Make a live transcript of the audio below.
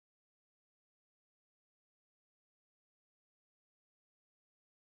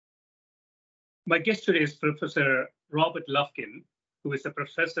My guest today is Professor Robert Lufkin, who was the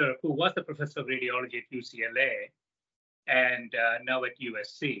professor of radiology at UCLA and now at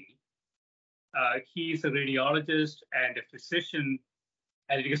USC. He's a radiologist and a physician,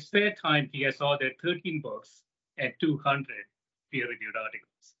 and in his spare time, he has authored 13 books and 200 peer-reviewed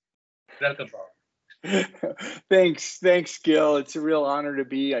articles. Welcome, Bob. Thanks, Gil. It's a real honor to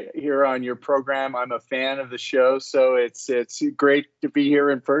be here on your program. I'm a fan of the show, so it's great to be here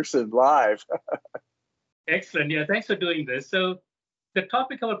in person, live. Excellent. Yeah, thanks for doing this. So the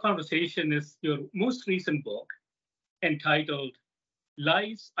topic of our conversation is your most recent book entitled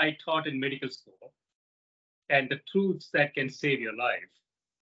Lies I Taught in Medical School and the Truths That Can Save Your Life.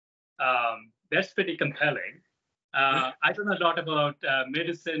 That's pretty compelling. I don't know a lot about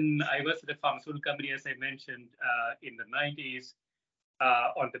medicine. I was at a pharmaceutical company, as I mentioned, in the 90s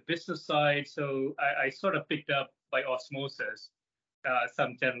on the business side. So I sort of picked up by osmosis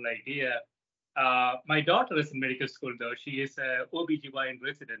some general idea. My daughter is in medical school, though. She is a OB/GYN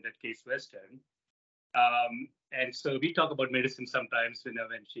resident at Case Western. And so we talk about medicine sometimes,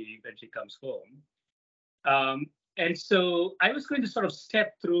 when she comes home. And so I was going to sort of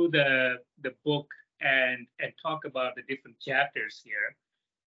step through the book and talk about the different chapters here.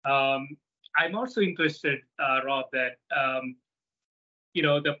 I'm also interested, Rob, that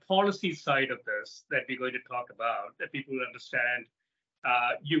the policy side of this that we're going to talk about, that people understand.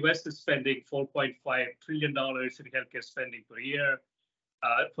 U.S. is spending $4.5 trillion in healthcare spending per year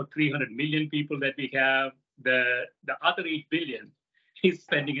for 300 million people that we have. The other 8 billion is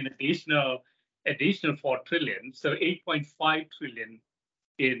spending an additional $4 trillion, so 8.5 trillion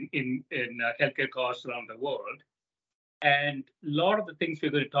in healthcare costs around the world. And a lot of the things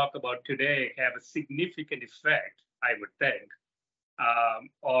we're going to talk about today have a significant effect, I would think,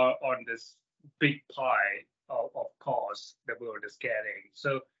 on this big pie of costs the world is carrying.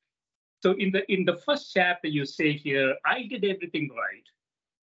 So in the first chapter, you say here, I did everything right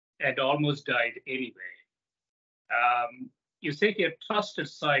and almost died anyway. You say here, trusted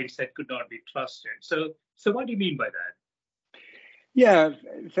science that could not be trusted. So what do you mean by that? Yeah,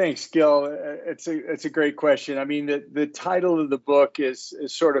 thanks, Gil. It's a great question. I mean, the title of the book is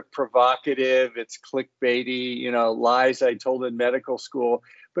sort of provocative. It's clickbaity, lies I told in medical school.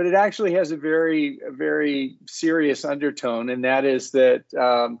 But it actually has a very serious undertone, and that is that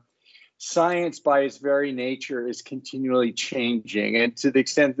science, by its very nature, is continually changing. And to the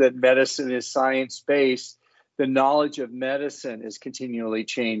extent that medicine is science-based, the knowledge of medicine is continually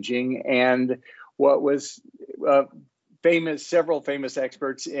changing. And what was several famous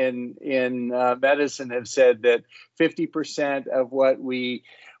experts in medicine have said that 50% of what we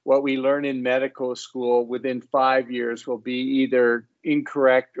learn in medical school within 5 years will be either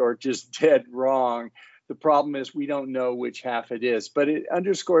incorrect or just dead wrong. The problem is we don't know which half it is, but it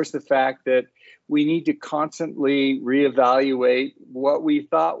underscores the fact that we need to constantly reevaluate what we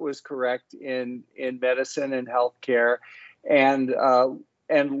thought was correct in medicine and healthcare, and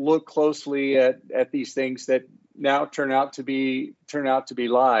look closely at these things that now turn out to be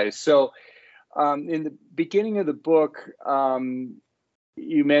lies. So in the beginning of the book,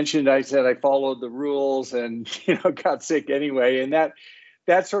 you mentioned, I said I followed the rules and got sick anyway, and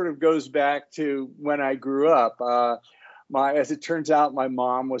that sort of goes back to when I grew up. As it turns out, my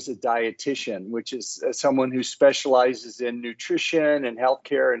mom was a dietitian, which is someone who specializes in nutrition and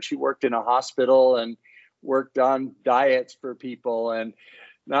healthcare, and she worked in a hospital and worked on diets for people. And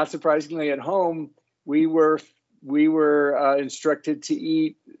not surprisingly, at home, we were instructed to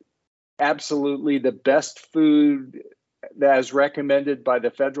eat absolutely the best food that is recommended by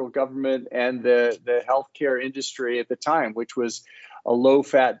the federal government and the healthcare industry at the time, which was a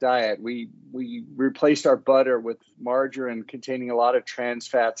low-fat diet. We replaced our butter with margarine containing a lot of trans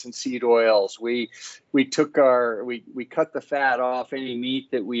fats and seed oils. We cut the fat off any meat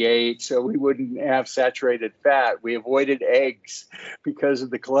that we ate so we wouldn't have saturated fat. We avoided eggs because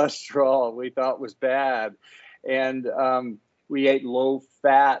of the cholesterol we thought was bad. And we ate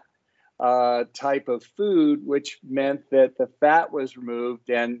low-fat type of food, which meant that the fat was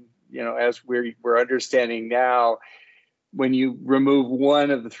removed. And, as we're understanding now, when you remove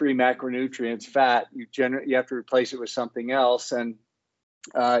one of the 3 macronutrients, fat, you have to replace it with something else. And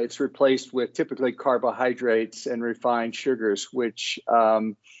it's replaced with typically carbohydrates and refined sugars, which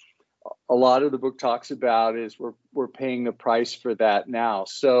a lot of the book talks about is we're paying the price for that now.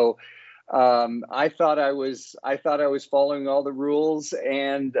 So I thought I was following all the rules,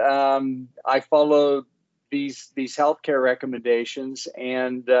 and I followed these healthcare recommendations,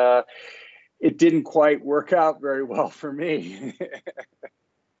 and it didn't quite work out very well for me.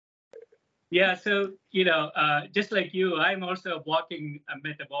 Yeah, so just like you, I'm also walking a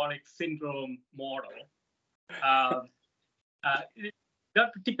metabolic syndrome model. Um, it's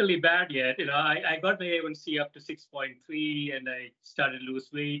not particularly bad yet. I got my A1C up to 6.3, and I started to lose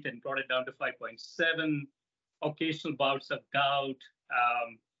weight and brought it down to 5.7. Occasional bouts of gout,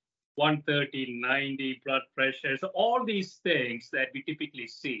 130, 90 blood pressure. So all these things that we typically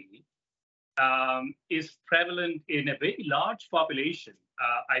see is prevalent in a very large population.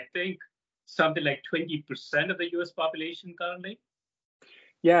 I think something like 20% of the US population currently.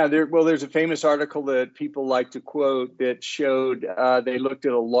 Yeah, there's a famous article that people like to quote that showed they looked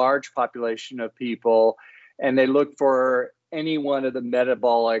at a large population of people and they looked for any one of the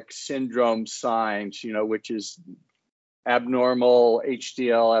metabolic syndrome signs, which is abnormal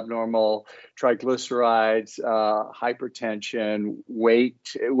HDL, abnormal triglycerides, hypertension,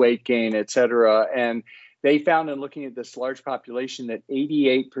 weight gain, et cetera. And they found in looking at this large population that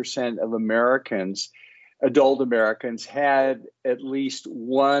 88% of adult Americans had at least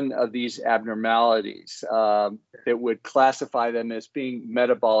one of these abnormalities that would classify them as being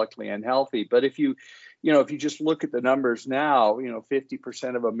metabolically unhealthy. But if you just look at the numbers now,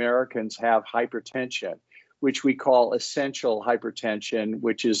 50% of Americans have hypertension, which we call essential hypertension,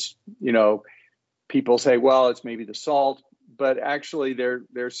 which is, people say, well, it's maybe the salt, but actually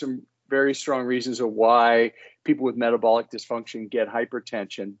there's some very strong reasons of why people with metabolic dysfunction get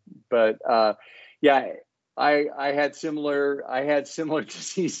hypertension. But yeah, I had similar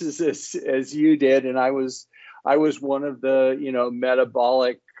diseases as you did, and I was one of the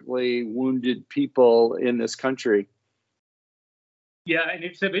metabolically wounded people in this country. Yeah, and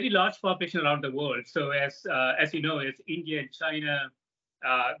it's a very large population around the world. So as you know, as India and China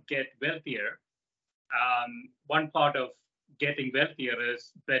get wealthier, one part of getting wealthier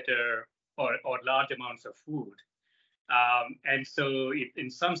is better or large amounts of food. And so in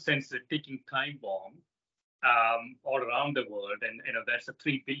some sense, a ticking time bomb all around the world. And that's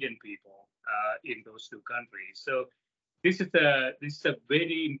 3 billion people in those two countries. So this is a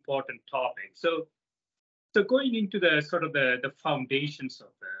very important topic. So going into the sort of the foundations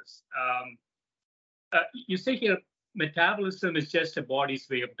of this, you say here metabolism is just a body's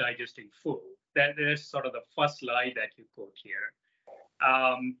way of digesting food. That is sort of the first lie that you quote here.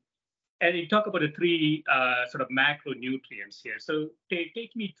 And you talk about the three sort of macronutrients here. So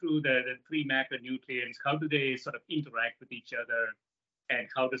take me through the three macronutrients. How do they sort of interact with each other, and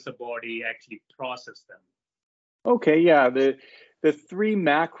how does the body actually process them? Okay, yeah. The three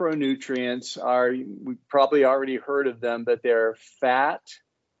macronutrients are, we've probably already heard of them, but they're fat,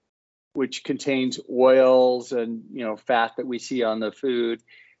 which contains oils and fat that we see on the food,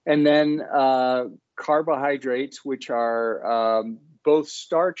 and then carbohydrates, which are both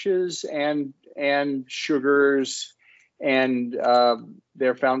starches and sugars, and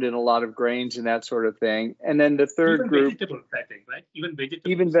they're found in a lot of grains and that sort of thing. And then the third group, vegetables, I think, right?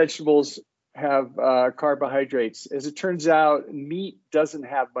 Even vegetables have carbohydrates. As it turns out, meat doesn't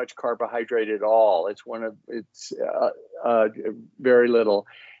have much carbohydrate at all. It's very little.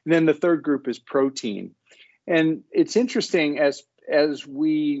 And then the third group is protein. And it's interesting, as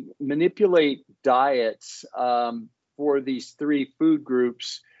we manipulate diets for these three food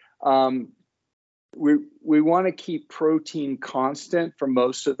groups, we want to keep protein constant for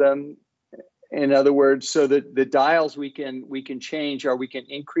most of them. In other words, so that the dials we can change are, we can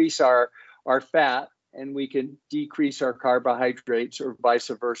increase our fat and we can decrease our carbohydrates, or vice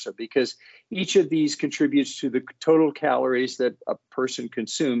versa, because each of these contributes to the total calories that a person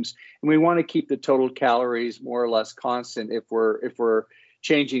consumes, and we want to keep the total calories more or less constant if we're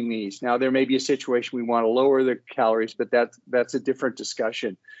changing these. Now, there may be a situation we want to lower the calories, but that's a different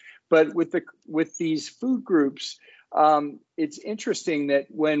discussion. But with these food groups, it's interesting that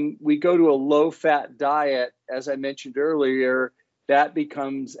when we go to a low-fat diet, as I mentioned earlier, that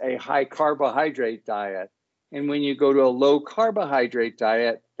becomes a high carbohydrate diet. And when you go to a low carbohydrate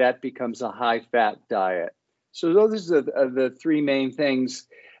diet, that becomes a high fat diet. So those are the three main things,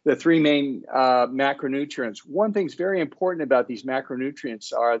 the three main macronutrients. One thing's very important about these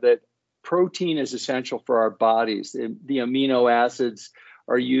macronutrients are that protein is essential for our bodies. The amino acids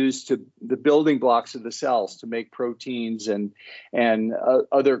are used to the building blocks of the cells to make proteins and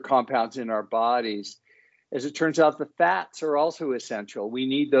other compounds in our bodies. As it turns out, the fats are also essential. We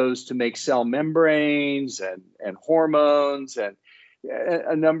need those to make cell membranes and hormones and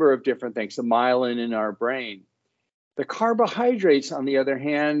a number of different things, the myelin in our brain. The carbohydrates, on the other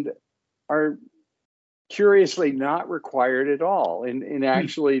hand, are curiously not required at all. And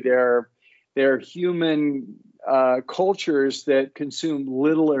actually, they're human cultures that consume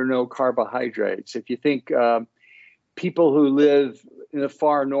little or no carbohydrates. If you think people who live in the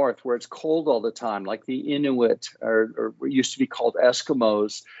far north where it's cold all the time, like the Inuit or what used to be called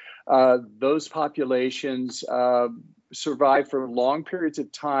Eskimos, those populations survive for long periods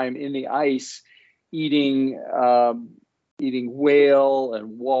of time in the ice, eating whale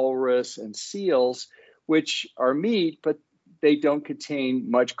and walrus and seals, which are meat, but they don't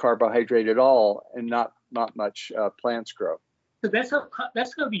contain much carbohydrate at all, and not much plants grow. So that's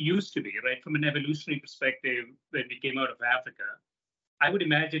how we used to be, right? From an evolutionary perspective, when we came out of Africa, I would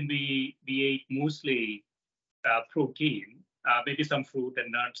imagine we ate mostly protein, maybe some fruit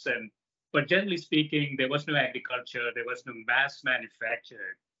and nuts, but generally speaking, there was no agriculture, there was no mass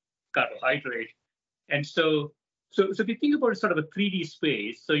manufactured carbohydrate, and so if you think about sort of a 3D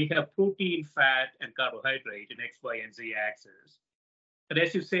space, so you have protein, fat, and carbohydrate in X, Y, and Z axis. But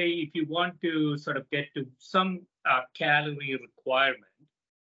as you say, if you want to sort of get to some calorie requirement,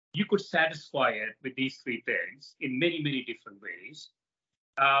 you could satisfy it with these three things in many, many different ways.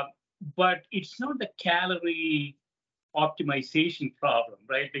 But it's not the calorie optimization problem,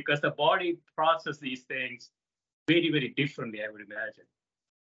 right? Because the body processes these things very, very differently, I would imagine.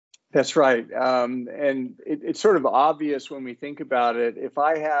 That's right. And it's sort of obvious when we think about it. If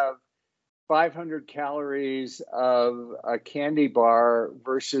I have 500 calories of a candy bar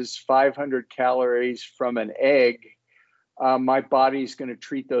versus 500 calories from an egg, my body's going to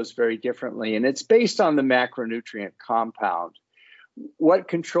treat those very differently. And it's based on the macronutrient compound. What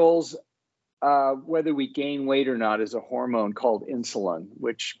controls whether we gain weight or not is a hormone called insulin,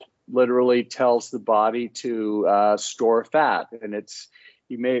 which literally tells the body to store fat. And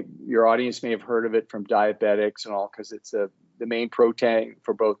your audience may have heard of it from diabetics and all, because it's the main protein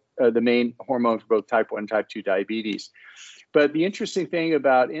for both, the main hormone for both type 1 and type 2 diabetes. But the interesting thing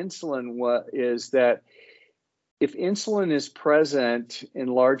about insulin is that if insulin is present in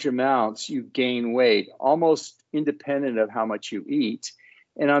large amounts, you gain weight, almost independent of how much you eat.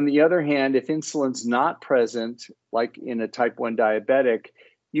 And on the other hand, if insulin's not present, like in a type 1 diabetic,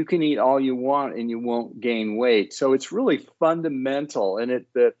 you can eat all you want and you won't gain weight. So it's really fundamental. And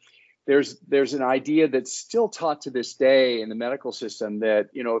there's an idea that's still taught to this day in the medical system that,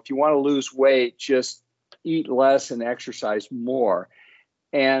 if you want to lose weight, just eat less and exercise more.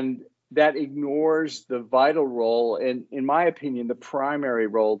 And that ignores the vital role, and in my opinion, the primary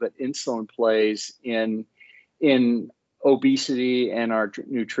role that insulin plays in obesity and our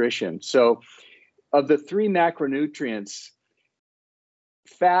nutrition. So of the three macronutrients,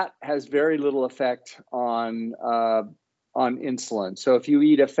 fat has very little effect on insulin. So if you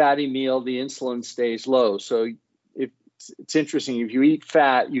eat a fatty meal, the insulin stays low. So it's interesting. If you eat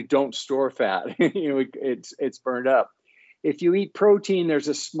fat, you don't store fat. It's burned up. If you eat protein, there's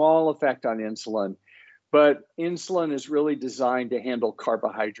a small effect on insulin, but insulin is really designed to handle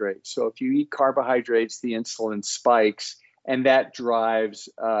carbohydrates. So if you eat carbohydrates, the insulin spikes, and that drives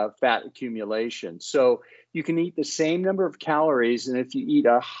fat accumulation. So you can eat the same number of calories, and if you eat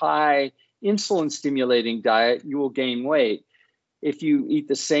a high insulin-stimulating diet, you will gain weight. If you eat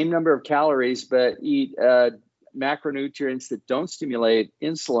the same number of calories but eat macronutrients that don't stimulate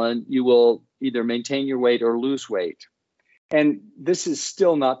insulin, you will either maintain your weight or lose weight. And this is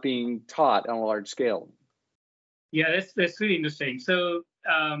still not being taught on a large scale. Yeah, that's really interesting. So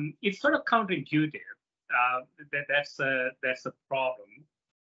it's sort of counterintuitive. That's a problem.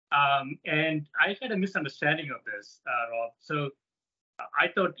 And I had a misunderstanding of this, Rob. So I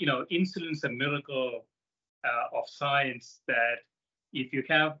thought, insulin's a miracle of science, that if you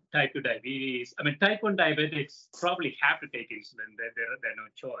have type 2 diabetes, type 1 diabetics probably have to take insulin. There's no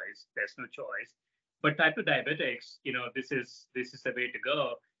choice. There's no choice. But type 2 diabetics, this is the way to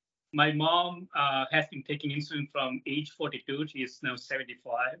go. My mom has been taking insulin from age 42. She is now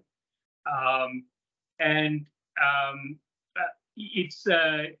 75. It's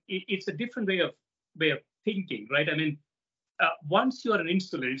a different way of thinking, right? Once you're on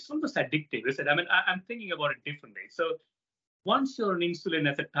insulin, it's almost addictive, isn't it? I'm thinking about it differently. So once you're on insulin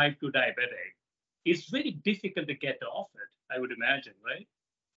as a type 2 diabetic, it's very difficult to get off it, I would imagine, right?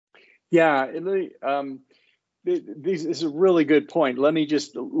 Yeah, this is a really good point. Let me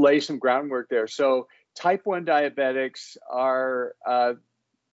just lay some groundwork there. So type 1 diabetics are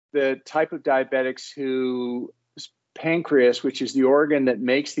the type of diabetics whose pancreas, which is the organ that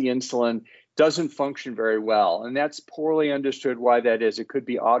makes the insulin, doesn't function very well. And that's poorly understood why that is. It could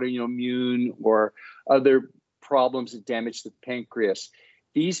be autoimmune or other problems that damage the pancreas.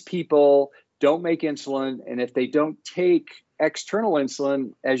 These people don't make insulin, and if they don't take external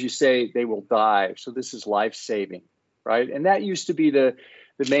insulin, as you say, they will die. So this is life-saving, right? And that used to be the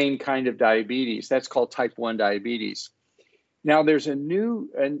main kind of diabetes. That's called type 1 diabetes. Now, there's a new,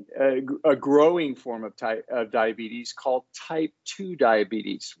 a growing form of diabetes called type 2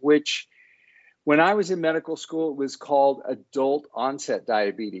 diabetes, which when I was in medical school, it was called adult onset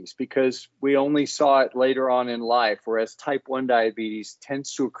diabetes because we only saw it later on in life, whereas type 1 diabetes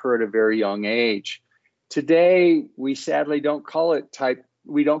tends to occur at a very young age. Today, we sadly don't call it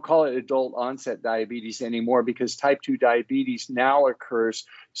adult onset diabetes anymore because type 2 diabetes now occurs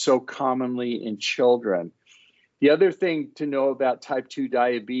so commonly in children. The other thing to know about type 2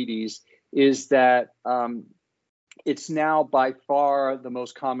 diabetes is that it's now by far the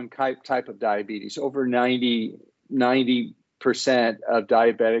most common type of diabetes. Over 90% of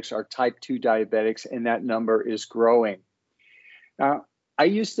diabetics are type 2 diabetics, and that number is growing. Now, I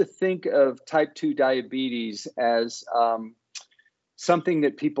used to think of type 2 diabetes as something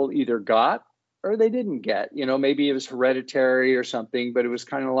that people either got or they didn't get. You know, maybe it was hereditary or something, but it was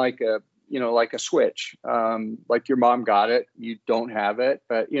kind of like a switch. Like your mom got it, you don't have it,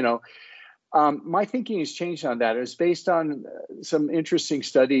 but my thinking has changed on that. It was based on some interesting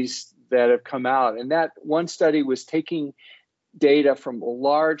studies that have come out. And that one study was taking data from a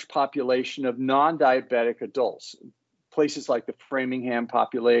large population of non-diabetic adults, places like the Framingham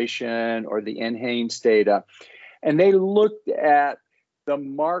population or the NHANES data. And they looked at the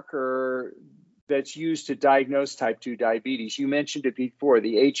marker that's used to diagnose type 2 diabetes. You mentioned it before,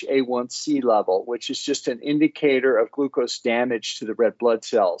 the HA1C level, which is just an indicator of glucose damage to the red blood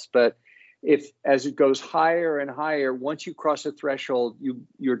cells. But as it goes higher and higher, once you cross a threshold,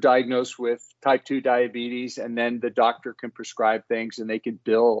 you're diagnosed with type 2 diabetes, and then the doctor can prescribe things and they can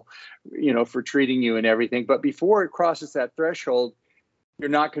bill, for treating you and everything. But before it crosses that threshold, you're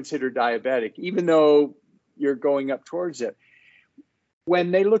not considered diabetic, even though you're going up towards it.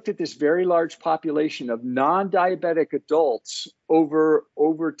 When they looked at this very large population of non-diabetic adults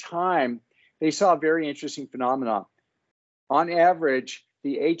over time, they saw a very interesting phenomenon. On average,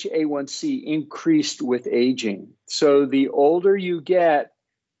 the HA1C increased with aging. So the older you get,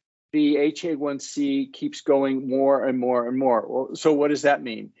 the HA1C keeps going more and more and more. So what does that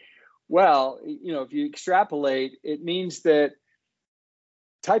mean? Well, if you extrapolate, it means that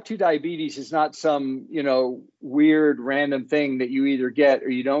type 2 diabetes is not some, weird random thing that you either get or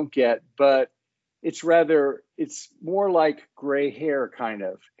you don't get, but it's more like gray hair kind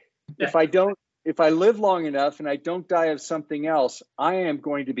of. Yeah. If I live long enough and I don't die of something else, I am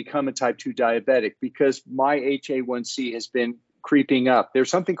going to become a type 2 diabetic because my HA1C has been creeping up. There's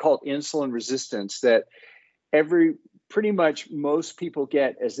something called insulin resistance that pretty much most people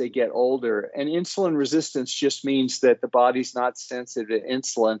get as they get older. And insulin resistance just means that the body's not sensitive to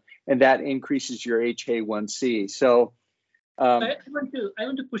insulin, and that increases your HA1C. So I want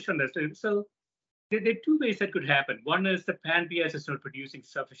to push on this. So there are two ways that could happen. One is the pancreas is not producing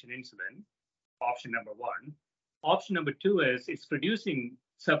sufficient insulin, option number one. Option number two is it's producing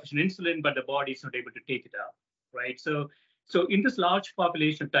sufficient insulin, but the body is not able to take it up, right? So in this large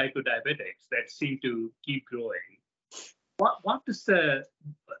population of type 2 diabetics that seem to keep growing, what is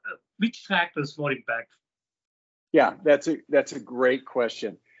which factor is more impactful? Yeah, that's a great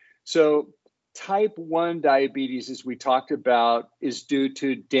question. So type 1 diabetes, as we talked about, is due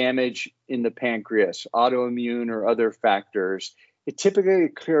to damage in the pancreas, autoimmune or other factors. It typically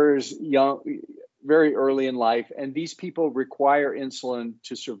occurs very early in life, and these people require insulin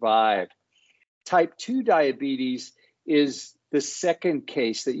to survive. Type 2 diabetes is the second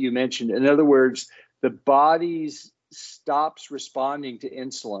case that you mentioned. In other words, the body stops responding to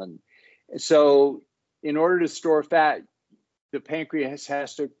insulin. So in order to store fat, the pancreas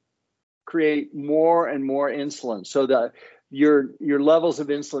has to create more and more insulin so that your levels of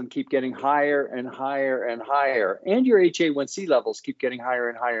insulin keep getting higher and higher and higher, and your HA1C levels keep getting higher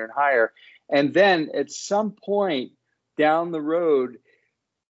and higher and higher. And then at some point down the road,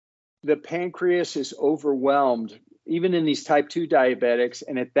 the pancreas is overwhelmed, even in these type 2 diabetics.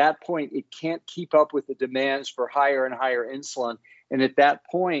 And at that point, it can't keep up with the demands for higher and higher insulin. And at that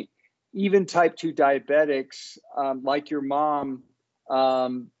point, even type 2 diabetics, like your mom,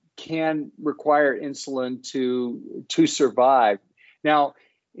 can require insulin to survive. Now,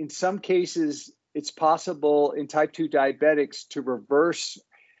 in some cases, it's possible in type 2 diabetics to reverse.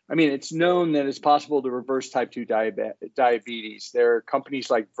 It's known that it's possible to reverse type 2 diabetes. There are companies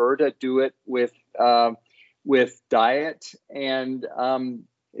like Virta do it with diet. And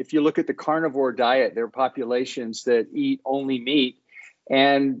if you look at the carnivore diet, there are populations that eat only meat,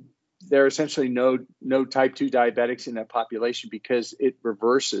 and there are essentially no type 2 diabetics in that population because it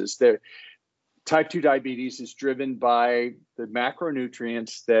reverses. Type 2 diabetes is driven by the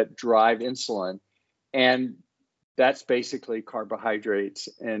macronutrients that drive insulin, and that's basically carbohydrates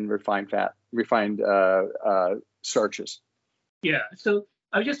and refined starches. Yeah. So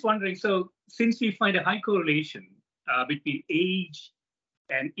I was just wondering, so since we find a high correlation between age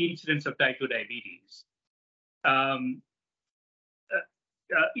and incidence of type 2 diabetes, um,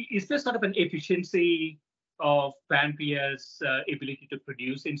 is there sort of an efficiency of pancreas ability to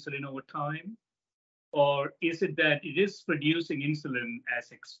produce insulin over time? Or is it that it is producing insulin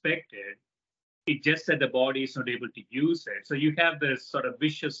as expected? It's just that the body is not able to use it. So you have this sort of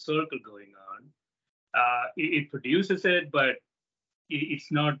vicious circle going on. It produces it, but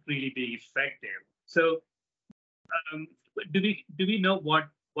it's not really being effective. So um, do we know what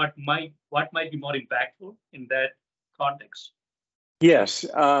might be more impactful in that context? Yes.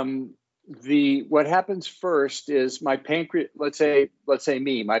 What happens first is my pancreas. Let's say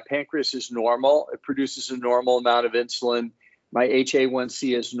my pancreas is normal. It produces a normal amount of insulin. My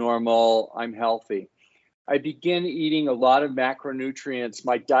HA1C is normal. I'm healthy. I begin eating a lot of macronutrients.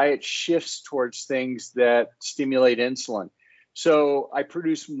 My diet shifts towards things that stimulate insulin. So I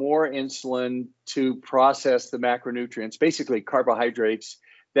produce more insulin to process the macronutrients, basically carbohydrates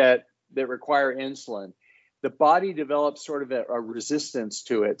that require insulin. The body develops sort of a resistance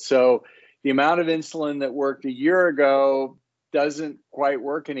to it. So the amount of insulin that worked a year ago doesn't quite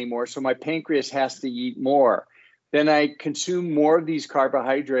work anymore. So my pancreas has to eat more. Then I consume more of these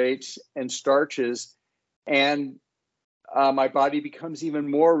carbohydrates and starches, and my body becomes even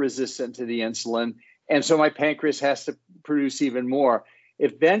more resistant to the insulin. And so my pancreas has to produce even more.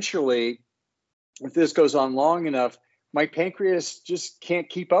 Eventually, if this goes on long enough, my pancreas just can't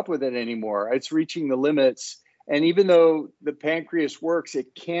keep up with it anymore. It's reaching the limits. And even though the pancreas works,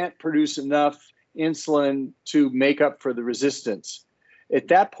 it can't produce enough insulin to make up for the resistance. At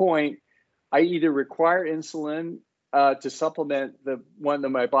that point, I either require insulin to supplement the one that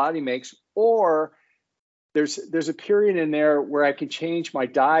my body makes, or there's a period in there where I can change my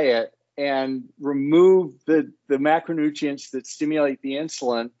diet and remove the macronutrients that stimulate the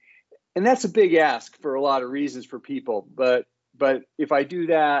insulin. And that's a big ask for a lot of reasons for people. But if I do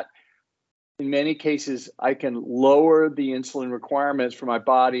that, in many cases, I can lower the insulin requirements for my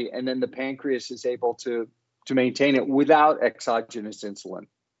body, and then the pancreas is able to maintain it without exogenous insulin.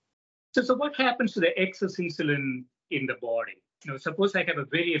 So what happens to the excess insulin in the body? Suppose I have a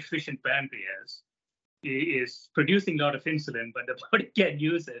very efficient pancreas, is producing a lot of insulin, but the body can't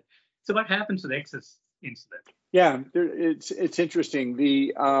use it. So what happens to the excess insulin? Yeah, it's interesting.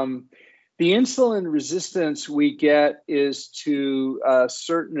 The insulin resistance we get is to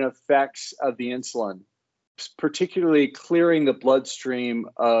certain effects of the insulin, particularly clearing the bloodstream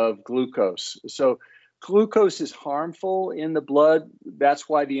of glucose. So glucose is harmful in the blood. That's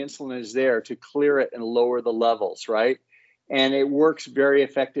why the insulin is there, to clear it and lower the levels, right? And it works very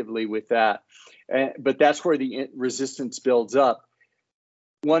effectively with that. But that's where the resistance builds up.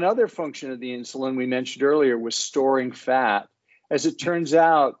 One other function of the insulin we mentioned earlier was storing fat. As it turns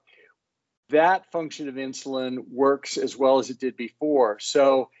out, that function of insulin works as well as it did before.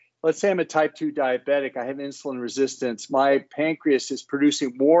 So let's say I'm a type 2 diabetic, I have insulin resistance, my pancreas is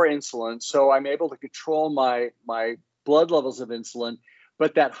producing more insulin, so I'm able to control my blood levels of insulin,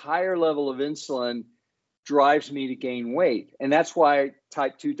 but that higher level of insulin drives me to gain weight. And that's why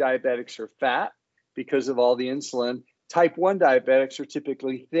type 2 diabetics are fat, because of all the insulin. Type 1 diabetics are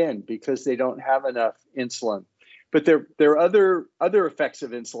typically thin because they don't have enough insulin. But there are other effects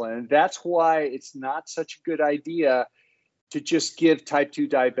of insulin, and that's why it's not such a good idea to just give type 2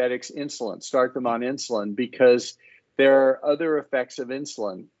 diabetics insulin, start them on insulin, because there are other effects of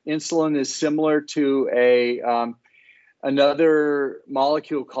insulin. Insulin is similar to another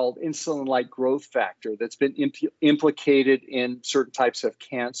molecule called insulin-like growth factor that's been implicated in certain types of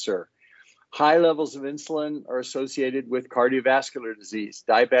cancer. High levels of insulin are associated with cardiovascular disease.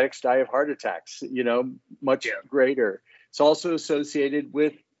 Diabetics die of heart attacks, much greater. It's also associated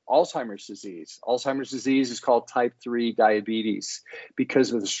with Alzheimer's disease. Alzheimer's disease is called type 3 diabetes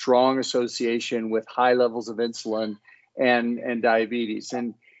because of the strong association with high levels of insulin and diabetes.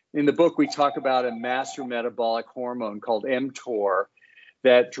 And in the book, we talk about a master metabolic hormone called mTOR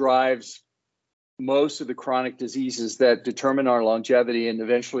that drives most of the chronic diseases that determine our longevity and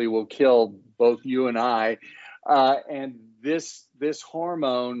eventually will kill both you and I. And this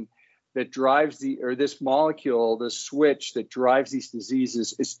hormone that drives this molecule, the switch that drives these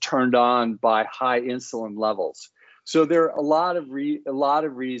diseases, is turned on by high insulin levels. So there are a lot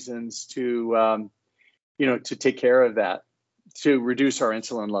of reasons to to take care of that, to reduce our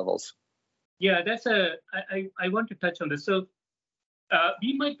insulin levels. Yeah, I want to touch on this. So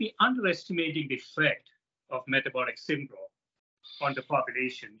we might be underestimating the effect of metabolic syndrome on the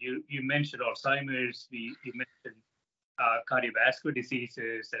population. You mentioned Alzheimer's, you mentioned cardiovascular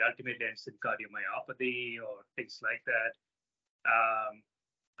diseases that ultimately ends in cardiomyopathy or things like that. um,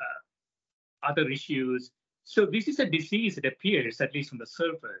 other issues. So this is a disease, it appears, at least on the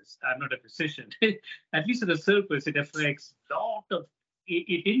surface. I'm not a physician. At least on the surface, it affects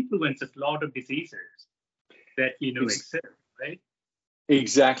it influences a lot of diseases that exist, right?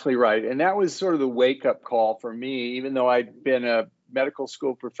 Exactly right. And that was sort of the wake-up call for me, even though I'd been a medical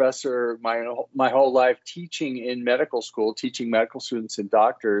school professor my whole life, teaching in medical school, teaching medical students and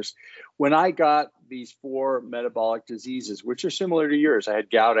doctors. When I got these 4 metabolic diseases, which are similar to yours, I had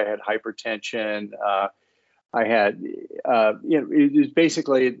gout, I had hypertension, I had, it was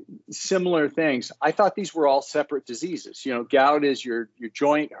basically similar things. I thought these were all separate diseases. Gout is your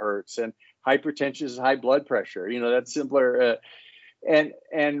joint hurts, and hypertension is high blood pressure. That's simpler. And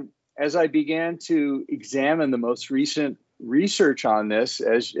as I began to examine the most recent research on this,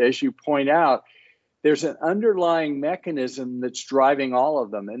 as you point out, there's an underlying mechanism that's driving all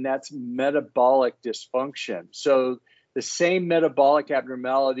of them, and that's metabolic dysfunction. So the same metabolic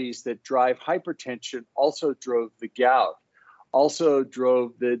abnormalities that drive hypertension also drove the gout, also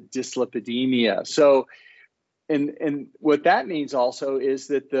drove the dyslipidemia. So, and what that means also is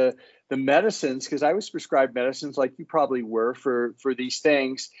that the medicines, because I was prescribed medicines like you probably were for these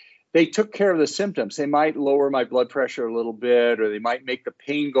things, they took care of the symptoms. They might lower my blood pressure a little bit, or they might make the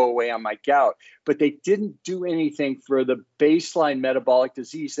pain go away on my gout, but they didn't do anything for the baseline metabolic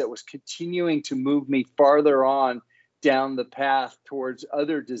disease that was continuing to move me farther on down the path towards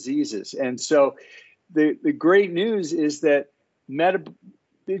other diseases. And so the great news is that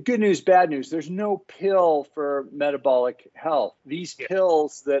the good news, bad news, there's no pill for metabolic health. These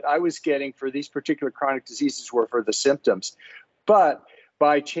pills that I was getting for these particular chronic diseases were for the symptoms. But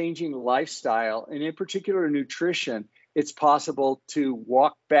by changing lifestyle, and in particular nutrition, it's possible to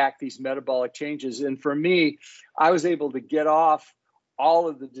walk back these metabolic changes. And for me, I was able to get off all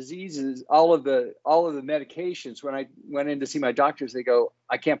of the diseases, all of the medications. When I went in to see my doctors, they go,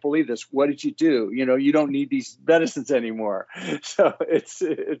 "I can't believe this. What did you do? You don't need these medicines anymore." So it's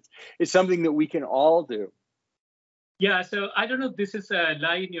something that we can all do. Yeah. So I don't know if this is a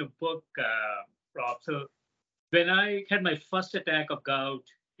line in your book, Prof. So when I had my first attack of gout,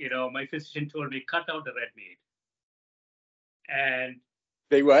 my physician told me cut out the red meat. And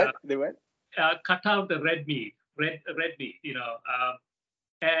they what? They what? Cut out the red meat. Red meat,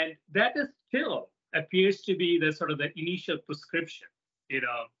 and that is still appears to be the sort of the initial prescription.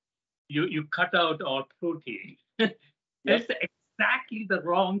 You cut out all protein. That's exactly the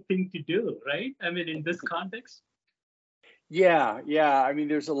wrong thing to do, right? I mean, in this context. Yeah. I mean,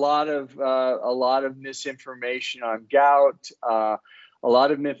 there's a lot of misinformation on gout. A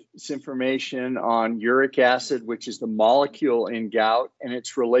lot of misinformation on uric acid, which is the molecule in gout, and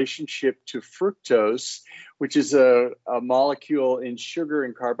its relationship to fructose, which is a molecule in sugar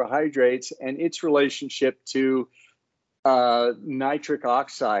and carbohydrates, and its relationship to nitric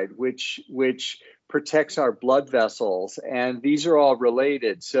oxide, which protects our blood vessels. And these are all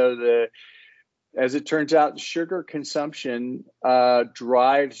related. So as it turns out, sugar consumption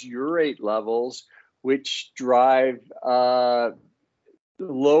drives urate levels, which drive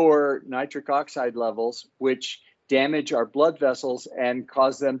lower nitric oxide levels, which damage our blood vessels and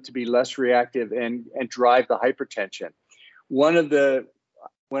cause them to be less reactive and drive the hypertension. When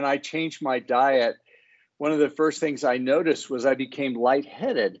I changed my diet, one of the first things I noticed was I became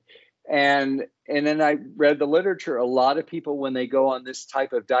lightheaded. And then I read the literature. A lot of people, when they go on this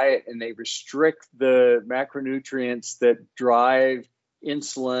type of diet and they restrict the macronutrients that drive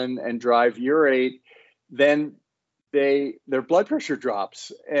insulin and drive urate, then their blood pressure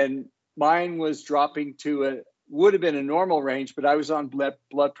drops. And mine was dropping to would have been a normal range, but I was on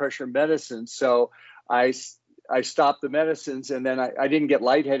blood pressure medicine. So I stopped the medicines, and then I didn't get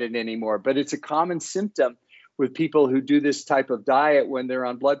lightheaded anymore. But it's a common symptom with people who do this type of diet when they're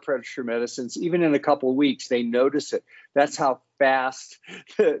on blood pressure medicines. Even in a couple of weeks, they notice it. That's how fast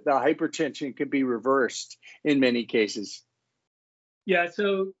the hypertension can be reversed in many cases. Yeah.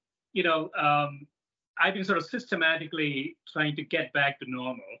 So, I've been sort of systematically trying to get back to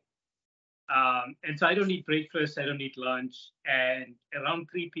normal. And so I don't eat breakfast, I don't eat lunch. And around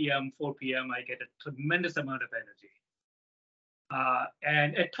 3 p.m., 4 p.m., I get a tremendous amount of energy.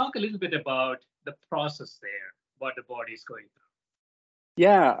 And talk a little bit about the process there, what the body is going through.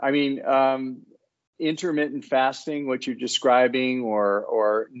 Yeah, I mean, intermittent fasting, what you're describing,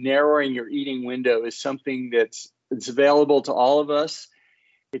 or narrowing your eating window is something that's available to all of us.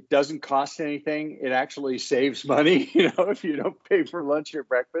 It doesn't cost anything. It actually saves money, if you don't pay for lunch or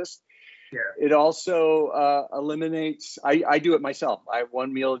breakfast. Yeah. It also eliminates, I do it myself. I have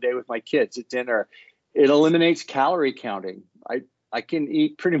one meal a day with my kids at dinner. It eliminates calorie counting. I can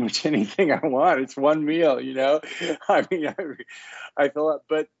eat pretty much anything I want. It's one meal, you know. I mean, I fill up,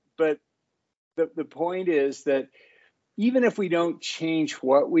 but the point is that even if we don't change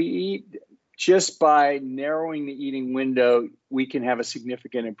what we eat, just by narrowing the eating window, we can have a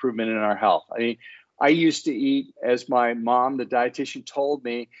significant improvement in our health. I mean, I used to eat, as my mom, the dietitian, told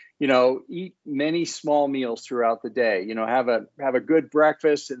me, you know, eat many small meals throughout the day. You know, have a good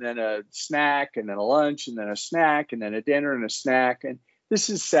breakfast, and then a snack, and then a lunch, and then a snack, and then a dinner and a snack. And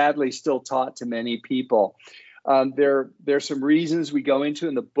this is sadly still taught to many people. There's some reasons we go into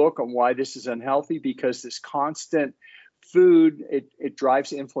in the book on why this is unhealthy, because this constant food, it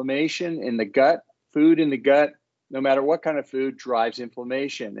drives inflammation in the gut. Food in the gut, no matter what kind of food, drives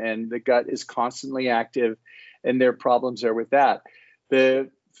inflammation, and the gut is constantly active, and there are problems there with that. The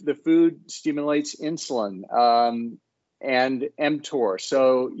food stimulates insulin and mTOR,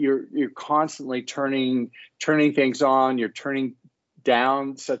 so you're constantly turning things on. You're turning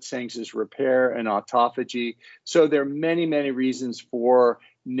down such things as repair and autophagy. So there are many reasons for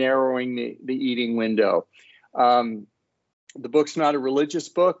narrowing the eating window. The book's not a religious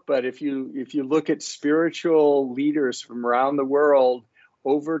book, but if you look at spiritual leaders from around the world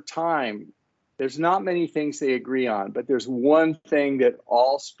over time, there's not many things they agree on, but there's one thing that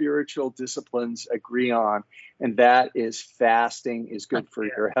all spiritual disciplines agree on, and that is fasting is good for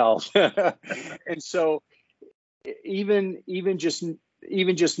your health. And so even just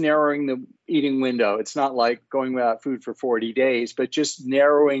narrowing the eating window, it's not like going without food for 40 days, but just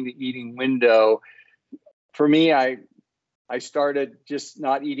narrowing the eating window. For me, I started just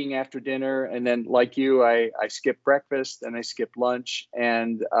not eating after dinner, and then, like you, I skip breakfast and I skip lunch,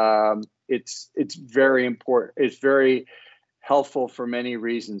 and it's very important. It's very helpful for many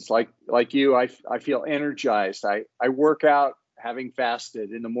reasons. Like you, I feel energized. I work out having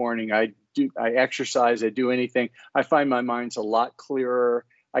fasted in the morning. I exercise. I do anything. I find my mind's a lot clearer.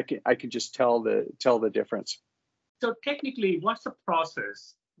 I can just tell the difference. So technically, what's the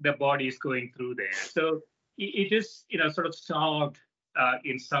process the body is going through there? So it is, sort of starved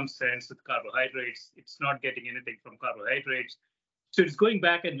in some sense with carbohydrates. It's not getting anything from carbohydrates. So it's going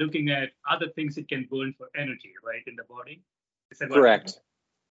back and looking at other things it can burn for energy, right, in the body. Is that correct?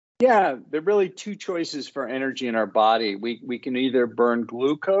 Yeah, there are really two choices for energy in our body. We can either burn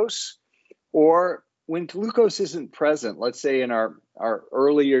glucose, or when glucose isn't present, let's say in our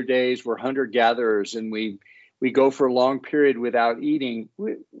earlier days, we're hunter-gatherers and we go for a long period without eating,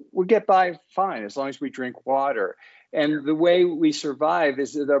 we'll get by fine as long as we drink water. And the way we survive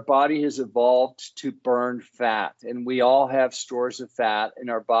is that our body has evolved to burn fat, and we all have stores of fat in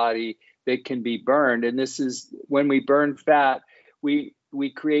our body that can be burned. And this is when we burn fat, we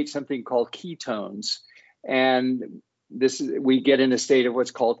create something called ketones, and we get in a state of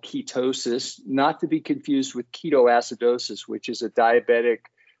what's called ketosis, not to be confused with ketoacidosis, which is a diabetic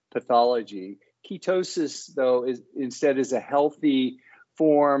pathology. Ketosis, though, is a healthy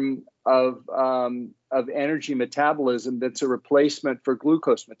form of energy metabolism that's a replacement for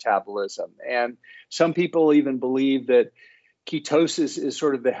glucose metabolism. And some people even believe that ketosis is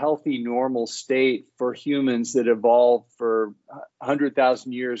sort of the healthy, normal state for humans that evolved for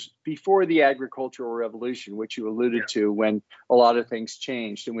 100,000 years before the agricultural revolution, which you alluded to, when a lot of things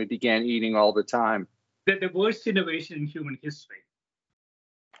changed and we began eating all the time. The worst innovation in human history.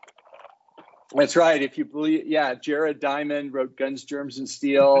 That's right. If you believe, Jared Diamond wrote Guns, Germs, and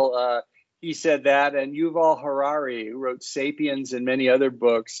Steel. He said that, and Yuval Harari, who wrote *Sapiens* and many other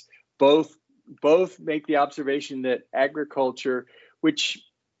books, both make the observation that agriculture, which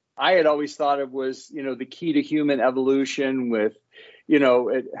I had always thought of was, the key to human evolution, with,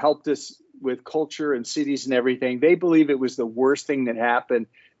 it helped us with culture and cities and everything. They believe it was the worst thing that happened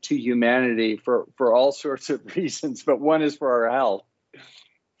to humanity for all sorts of reasons, but one is for our health.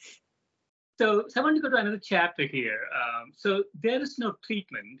 So I want to go to another chapter here. So there is no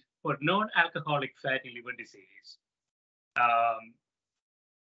treatment for non-alcoholic fatty liver disease.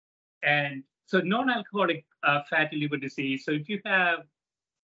 And so non-alcoholic fatty liver disease, so if you have,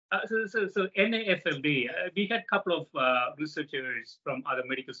 so NAFLD, we had a couple of researchers from other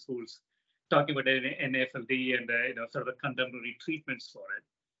medical schools talking about NAFLD and sort of the contemporary treatments for it.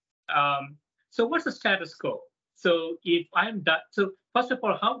 So what's the status quo? So if so first of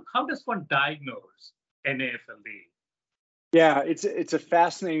all, how does one diagnose NAFLD? Yeah, it's a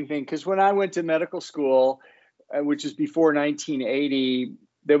fascinating thing, because when I went to medical school, which is before 1980,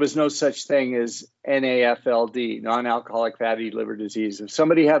 there was no such thing as NAFLD, non-alcoholic fatty liver disease. If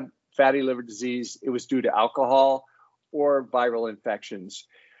somebody had fatty liver disease, it was due to alcohol or viral infections.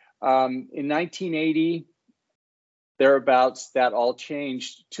 In 1980, thereabouts, that all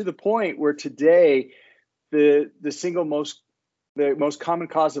changed to the point where today, the single most the most common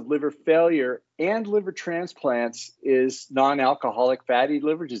cause of liver failure and liver transplants is non-alcoholic fatty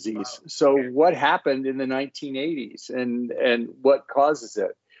liver disease. Wow. So Okay. what happened in the 1980s and what causes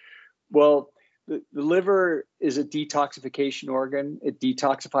it? Well, the liver is a detoxification organ. It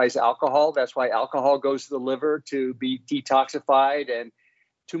detoxifies alcohol. That's why alcohol goes to the liver to be detoxified, and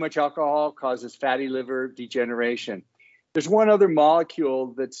too much alcohol causes fatty liver degeneration. There's one other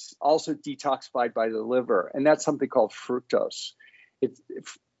molecule that's also detoxified by the liver, and that's something called fructose.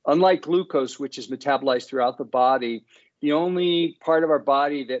 Unlike glucose, which is metabolized throughout the body, the only part of our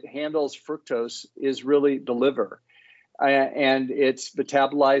body that handles fructose is really the liver. And it's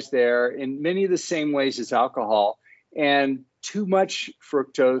metabolized there in many of the same ways as alcohol. And too much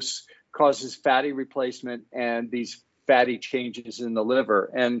fructose causes fatty replacement and these fatty changes in the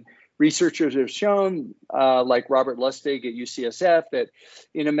liver. And researchers have shown, like Robert Lustig at UCSF, that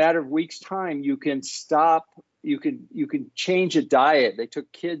in a matter of weeks' time, you can change a diet. They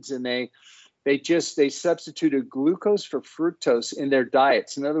took kids and they substituted glucose for fructose in their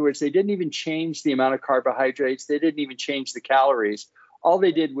diets. In other words, they didn't even change the amount of carbohydrates. They didn't even change the calories. All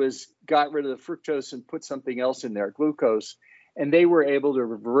they did was got rid of the fructose and put something else in there, glucose. And they were able to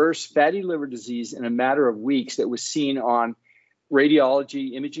reverse fatty liver disease in a matter of weeks that was seen on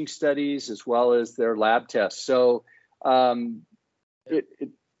radiology imaging studies as well as their lab tests. So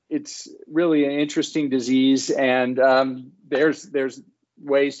it's really an interesting disease, and there's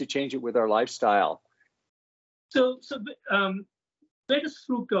ways to change it with our lifestyle. So where does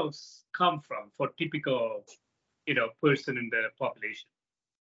fructose come from for typical, person in the population?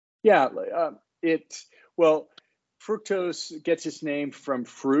 Yeah, fructose gets its name from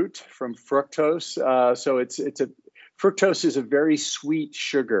fruit, from fructose. So fructose is a very sweet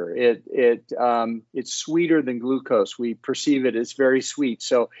sugar. It's sweeter than glucose. We perceive it as very sweet.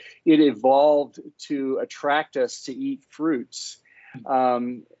 So it evolved to attract us to eat fruits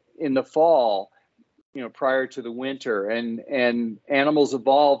in the fall, prior to the winter, and animals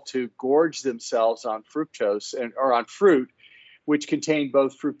evolved to gorge themselves on fructose or on fruit, which contain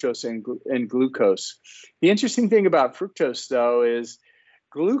both fructose and glucose. The interesting thing about fructose, though, is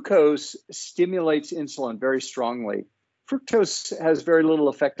glucose stimulates insulin very strongly. Fructose has very little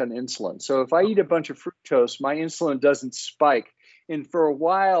effect on insulin. So if I eat a bunch of fructose, my insulin doesn't spike. And for a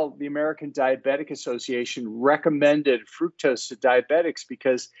while, the American Diabetic Association recommended fructose to diabetics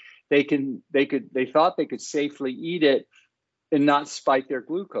because they thought they could safely eat it and not spike their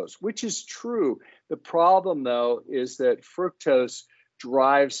glucose, which is true. The problem, though, is that fructose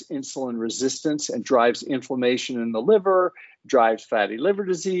drives insulin resistance and drives inflammation in the liver, drives fatty liver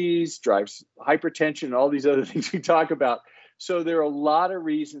disease, drives hypertension, and all these other things we talk about. So there are a lot of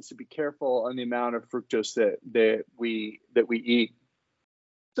reasons to be careful on the amount of fructose that we eat.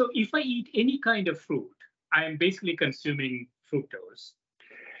 So if I eat any kind of fruit, I am basically consuming fructose.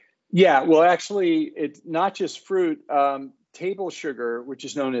 Yeah, well, actually, it's not just fruit. Table sugar, which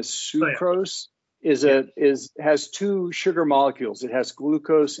is known as sucrose, has two sugar molecules. It has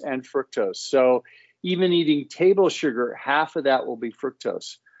glucose and fructose. So even eating table sugar, half of that will be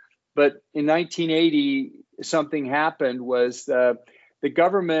fructose. But in 1980, something happened was the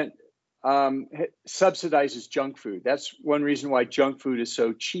government subsidizes junk food. That's one reason why junk food is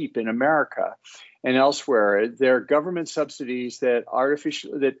so cheap in America and elsewhere. There are government subsidies that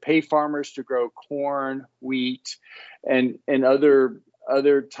pay farmers to grow corn, wheat, and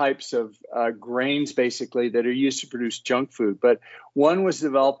other types of grains, basically, that are used to produce junk food. But one was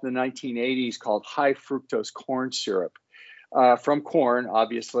developed in the 1980s called high fructose corn syrup from corn,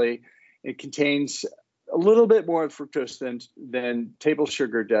 obviously. It contains a little bit more fructose than table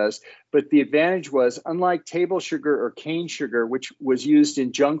sugar does. But the advantage was, unlike table sugar or cane sugar, which was used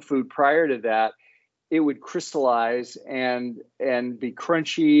in junk food prior to that, it would crystallize and be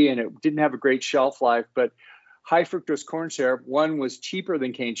crunchy, and it didn't have a great shelf life. But high fructose corn syrup, one, was cheaper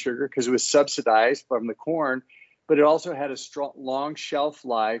than cane sugar because it was subsidized from the corn, but it also had a strong, long shelf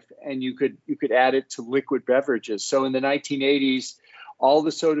life, and you could add it to liquid beverages. So in the 1980s, all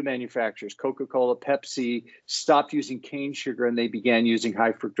the soda manufacturers, Coca-Cola, Pepsi, stopped using cane sugar, and they began using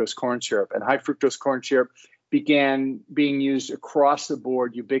high fructose corn syrup. And high fructose corn syrup began being used across the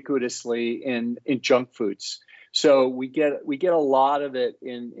board ubiquitously in junk foods. So we get a lot of it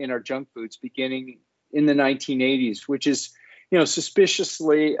in our junk foods beginning in the 1980s, which is,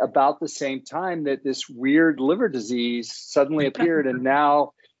 suspiciously about the same time that this weird liver disease suddenly appeared and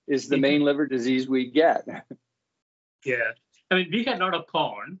now is the main liver disease we get. Yeah. I mean, we had a lot of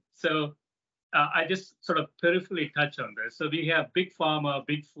corn. So I just sort of peripherally touch on this. So we have big pharma,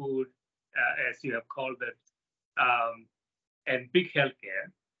 big food, as you have called it, and big healthcare.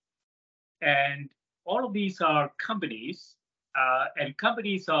 And all of these are companies And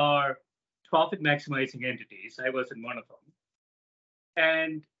companies are profit maximizing entities. I was in one of them.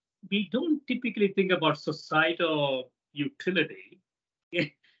 And we don't typically think about societal utility.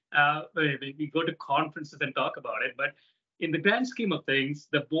 We go to conferences and talk about it, but in the grand scheme of things,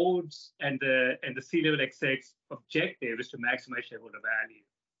 the boards and the C-level execs' objective is to maximize shareholder value.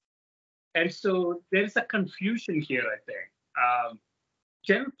 And so there is a confusion here, I think.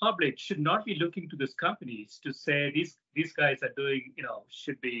 General public should not be looking to these companies to say these guys are doing,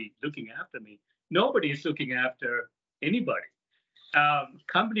 should be looking after me. Nobody is looking after anybody.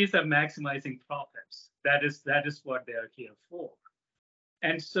 Companies are maximizing profits. That is what they are here for.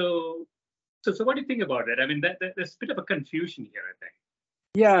 And so what do you think about that? I mean, there's a bit of a confusion here, I think.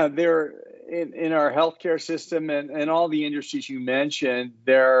 Yeah, there in our healthcare system and all the industries you mentioned,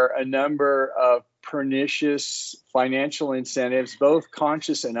 there are a number of pernicious financial incentives, both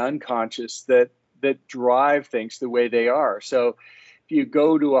conscious and unconscious, that drive things the way they are. So if you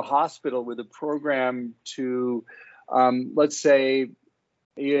go to a hospital with a program to, let's say,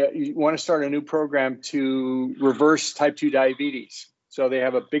 you want to start a new program to reverse type 2 diabetes. So they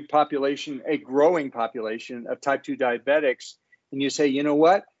have a big population, a growing population of type 2 diabetics. And you say, you know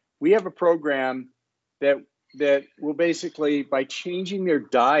what? We have a program that will basically, by changing their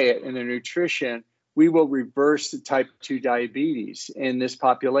diet and their nutrition, we will reverse the type 2 diabetes in this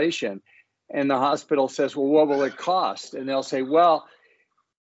population. And the hospital says, well, what will it cost? And they'll say, well,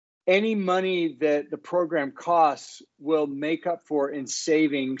 any money that the program costs will make up for in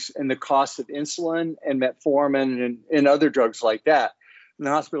savings and the cost of insulin and metformin and other drugs like that. And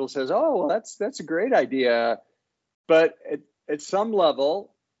the hospital says, oh, well, that's a great idea. But at some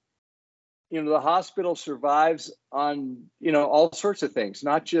level, the hospital survives on, all sorts of things,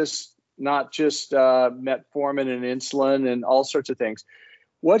 not just metformin and insulin and all sorts of things.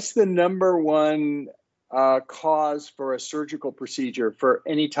 What's the number one cause for a surgical procedure for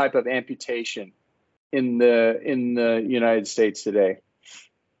any type of amputation in the United States today?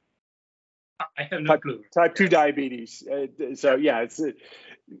 I have no clue. Type 2 diabetes. So yeah,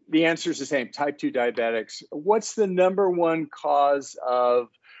 the answer is the same. Type 2 diabetics. What's the number one cause of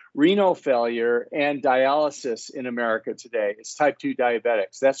renal failure and dialysis in America today? It's type 2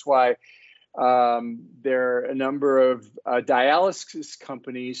 diabetics. That's why there are a number of dialysis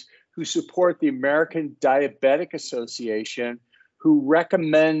companies who support the American Diabetic Association, who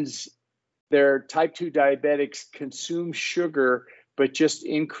recommends their type 2 diabetics consume sugar, but just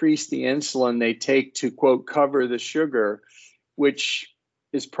increase the insulin they take to, quote, cover the sugar, which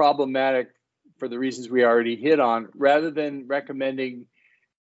is problematic for the reasons we already hit on, rather than recommending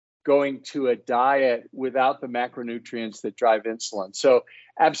going to a diet without the macronutrients that drive insulin. So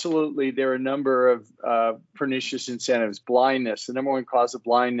absolutely, there are a number of pernicious incentives. Blindness, the number one cause of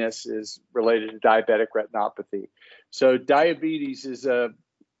blindness is related to diabetic retinopathy. So diabetes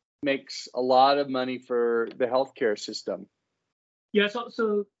makes a lot of money for the healthcare system. Yeah,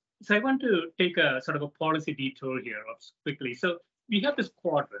 so I want to take a sort of a policy detour here quickly. So we have this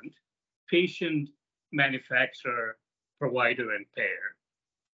quadrant: patient, manufacturer, provider, and payer.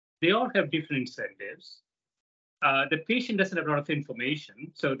 They all have different incentives. The patient doesn't have a lot of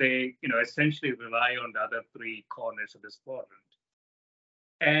information, so they, essentially rely on the other three corners of this quadrant.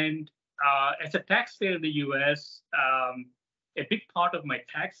 And as a taxpayer in the U.S., a big part of my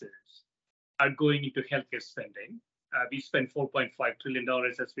taxes are going into healthcare spending. We spend $4.5 trillion,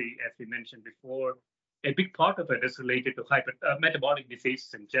 as we mentioned before. A big part of it is related to metabolic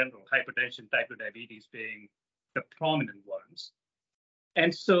diseases in general, hypertension, type 2 diabetes being the prominent ones.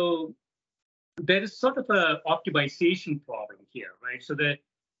 And so there is sort of an optimization problem here, right? So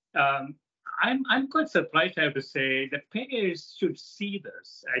I'm quite surprised, I have to say, that payers should see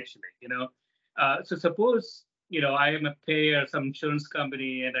this, actually. So suppose, I am a payer, some insurance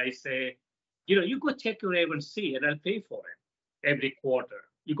company, and I say, you go check your A1C and I'll pay for it every quarter.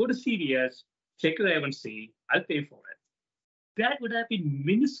 You go to CVS, check your A1C, I'll pay for it. That would have been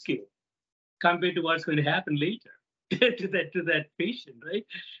minuscule compared to what's going to happen later to that patient, right?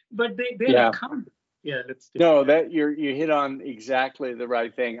 But they're accountable. Yeah, let's do no, that you hit on exactly the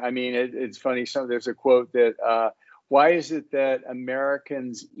right thing. I mean, it's funny. There's a quote that why is it that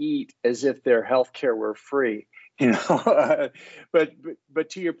Americans eat as if their healthcare were free? But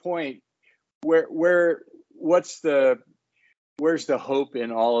to your point, where's the hope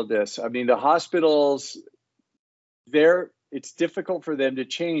in all of this? I mean, the hospitals, it's difficult for them to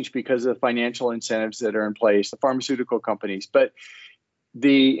change because of the financial incentives that are in place, the pharmaceutical companies, but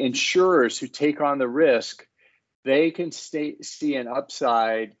the insurers who take on the risk, they can see an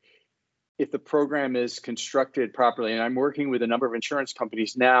upside if the program is constructed properly. And I'm working with a number of insurance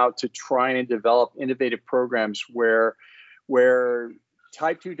companies now to try and develop innovative programs where where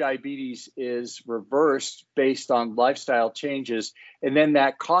type 2 diabetes is reversed based on lifestyle changes. And then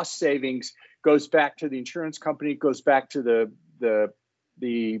that cost savings goes back to the insurance company, goes back to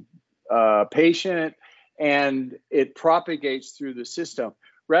the patient, and it propagates through the system.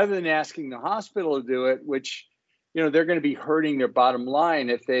 Rather than asking the hospital to do it, which, they're going to be hurting their bottom line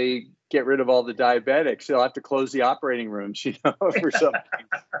if they get rid of all the diabetics. They'll have to close the operating rooms, for some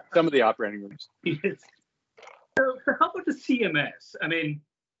of the operating rooms. Yes. So how about the CMS? I mean,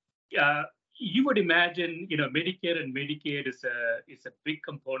 you would imagine, Medicare and Medicaid is a big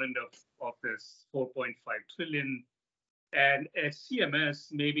component of this 4.5 trillion, and CMS,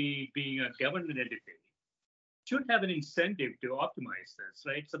 maybe being a government entity, should have an incentive to optimize this,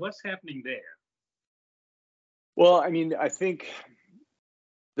 right? So what's happening there? Well, I mean, I think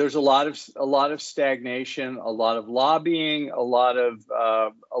there's a lot of stagnation, a lot of lobbying, a lot of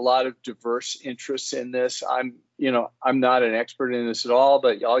diverse interests in this. I'm not an expert in this at all,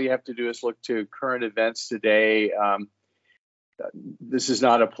 but all you have to do is look to current events today. This is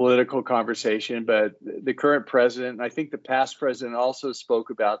not a political conversation, but the current president, and I think the past president also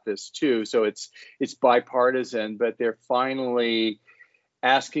spoke about this too. So it's bipartisan, but they're finally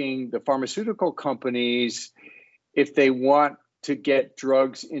asking the pharmaceutical companies if they want to get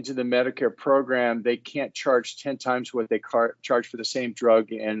drugs into the Medicare program, they can't charge 10 times what they charge for the same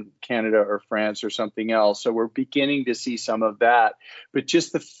drug in Canada or France or something else. So we're beginning to see some of that. But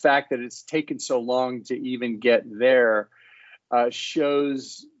just the fact that it's taken so long to even get there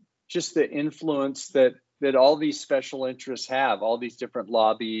shows just the influence that all these special interests have, all these different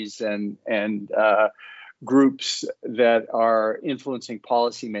lobbies and groups that are influencing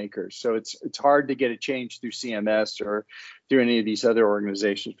policymakers. So it's hard to get a change through CMS or through any of these other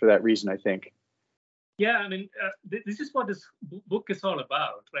organizations for that reason, I think. Yeah, I mean, this is what this book is all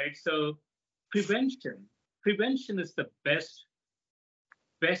about, right? So prevention is the best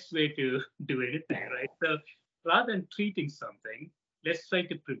way to do anything, right? So rather than treating something, let's try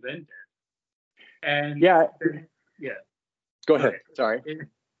to prevent it. And yeah. Go ahead. Right. Sorry.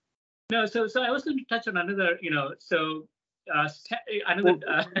 No, so I was going to touch on another, if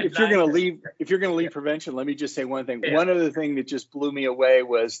you're going to leave prevention, let me just say one thing. Yeah. One other thing that just blew me away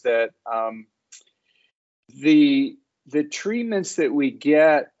was that the treatments that we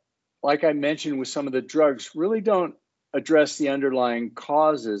get, like I mentioned with some of the drugs, really don't address the underlying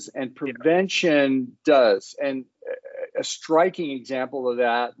causes, and prevention does. And a striking example of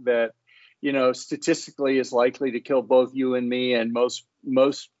that statistically is likely to kill both you and me and most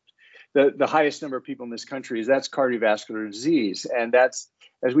the highest number of people in this country, that's cardiovascular disease. And that's,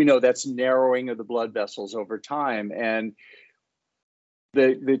 as we know, that's narrowing of the blood vessels over time. And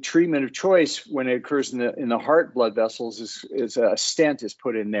the treatment of choice when it occurs in the heart blood vessels is a stent is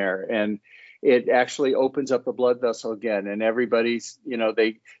put in there, and it actually opens up the blood vessel again. And everybody's,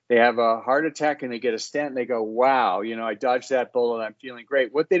 they have a heart attack and they get a stent and they go, wow, I dodged that bullet, I'm feeling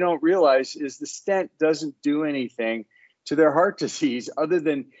great. What they don't realize is the stent doesn't do anything to their heart disease other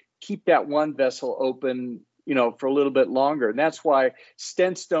than keep that one vessel open, for a little bit longer. And that's why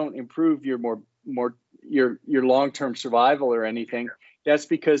stents don't improve your your long-term survival or anything. That's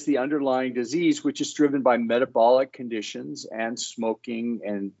because the underlying disease, which is driven by metabolic conditions and smoking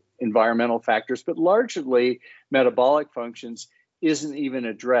and environmental factors, but largely metabolic functions, isn't even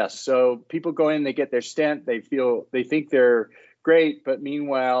addressed. So people go in, they get their stent, they think they're great, but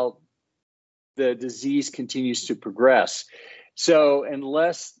meanwhile, the disease continues to progress. So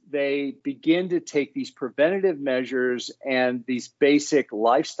unless they begin to take these preventative measures and these basic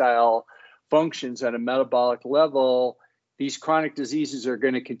lifestyle functions at a metabolic level, these chronic diseases are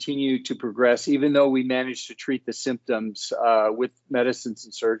going to continue to progress, even though we manage to treat the symptoms with medicines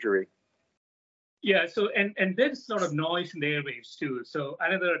and surgery. Yeah, so and there's sort of noise in the airwaves too. So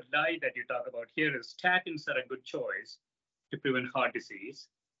another lie that you talk about here is statins are a good choice to prevent heart disease.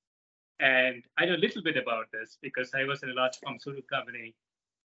 And I know a little bit about this because I was in a large pharmaceutical company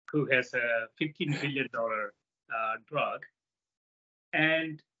who has a $15 billion drug.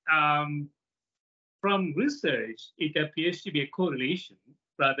 And from research, it appears to be a correlation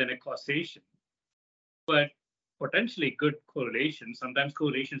rather than a causation, but potentially good correlation. Sometimes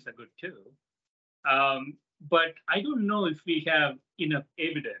correlations are good too. But I don't know if we have enough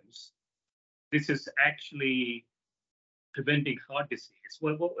evidence this is actually preventing heart disease.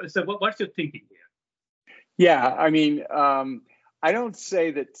 So what's your thinking here? Yeah, I mean, I don't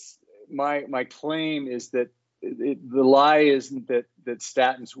say that my claim is that the lie isn't that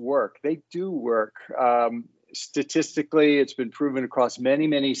statins work. They do work. Statistically, it's been proven across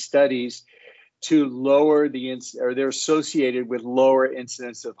many studies to lower they're associated with lower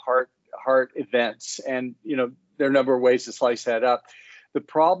incidence of heart events. And, there are a number of ways to slice that up. The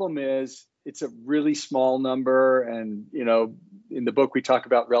problem is it's a really small number, and in the book we talk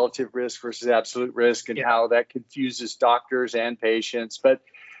about relative risk versus absolute risk and how that confuses doctors and patients. But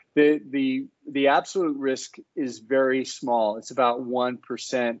the absolute risk is very small. It's about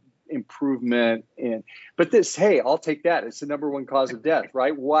 1% improvement but hey, I'll take that. It's the number one cause of death,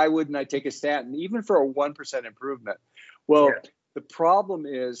 right? Why wouldn't I take a statin even for a 1% improvement? Well, the problem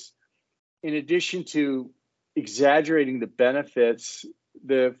is, in addition to exaggerating the benefits,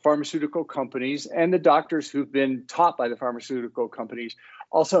 the pharmaceutical companies and the doctors who've been taught by the pharmaceutical companies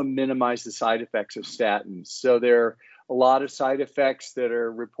also minimize the side effects of statins. So there are a lot of side effects that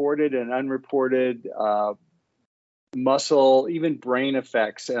are reported and unreported, muscle, even brain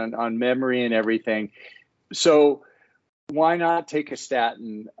effects on memory and everything. So why not take a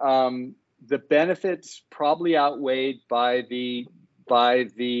statin? The benefits probably outweighed by the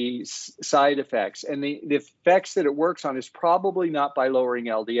side effects, and the effects that it works on is probably not by lowering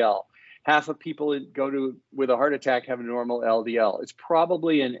LDL. Half of people with a heart attack have a normal LDL. It's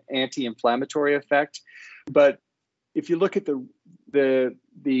probably an anti-inflammatory effect, but if you look at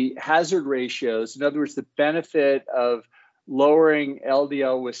the hazard ratios, in other words, the benefit of lowering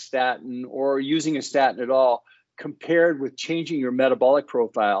LDL with statin or using a statin at all, compared with changing your metabolic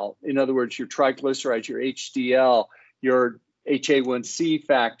profile, in other words, your triglycerides, your HDL, your HA1C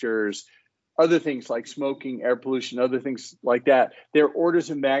factors, other things like smoking, air pollution, other things like that, they're orders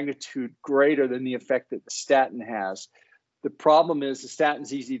of magnitude greater than the effect that the statin has. The problem is the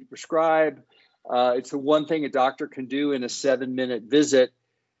statin's easy to prescribe. It's the one thing a doctor can do in a 7-minute visit.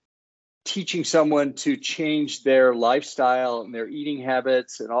 Teaching someone to change their lifestyle and their eating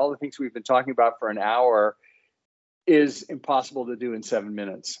habits and all the things we've been talking about for an hour is impossible to do in 7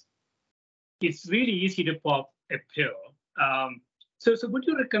 minutes. It's really easy to pop a pill. So would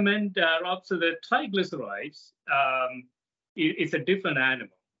you recommend, Rob, so the triglycerides, it's a different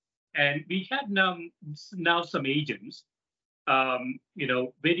animal. And we have now some agents,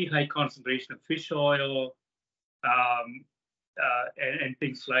 very high concentration of fish oil, and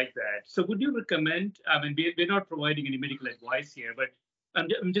things like that. So would you recommend, we're not providing any medical advice here, but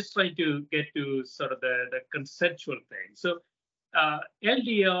I'm just trying to get to sort of the conceptual thing. So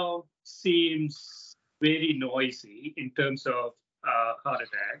LDL seems very noisy in terms of heart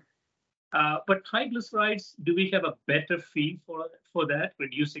attack. But triglycerides, do we have a better feel for that?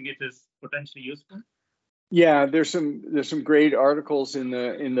 Reducing it is potentially useful? Yeah, there's some great articles in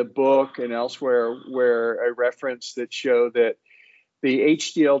the book and elsewhere where I reference that show that the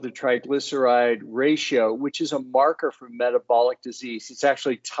HDL to triglyceride ratio, which is a marker for metabolic disease, it's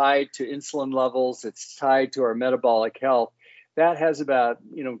actually tied to insulin levels, it's tied to our metabolic health. That has about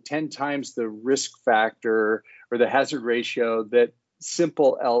 10 times the risk factor or the hazard ratio that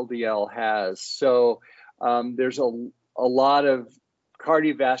simple LDL has. So there's a lot of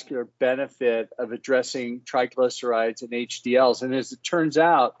cardiovascular benefit of addressing triglycerides and HDLs. And as it turns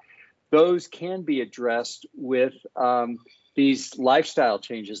out, those can be addressed with these lifestyle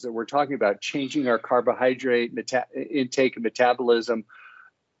changes that we're talking about. Changing our carbohydrate intake and metabolism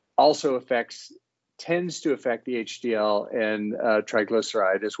also tends to affect the HDL and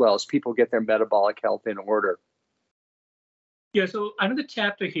triglyceride, as well as people get their metabolic health in order. Yeah, so another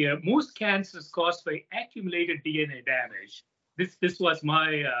chapter here, most cancers caused by accumulated DNA damage. This was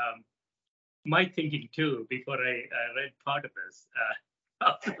my thinking too before I read part of this.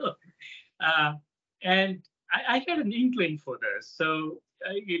 And I had an inkling for this. So,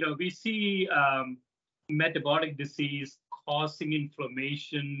 we see metabolic disease causing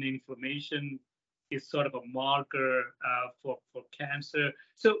inflammation. Inflammation is sort of a marker for cancer.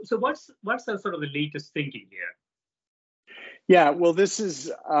 So what's the sort of the latest thinking here? Yeah, well, this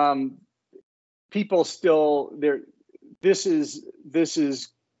is people still there. This is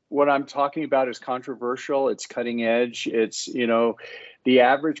what I'm talking about is controversial. It's cutting edge. It's the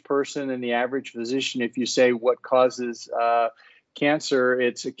average person and the average physician. If you say what causes cancer,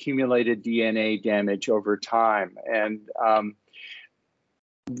 it's accumulated DNA damage over time, and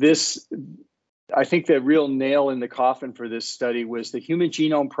I think the real nail in the coffin for this study was the Human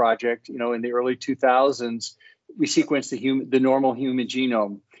Genome Project. In the early 2000s, we sequenced the normal human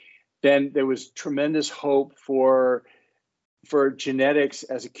genome. Then there was tremendous hope for genetics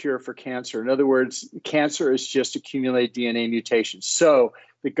as a cure for cancer. In other words, cancer is just accumulated DNA mutations. So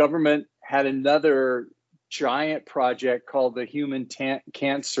the government had another giant project called the Human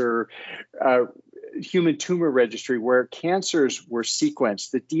Tumor Registry, where cancers were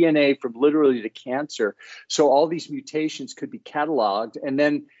sequenced, the DNA from literally the cancer. So all these mutations could be cataloged, and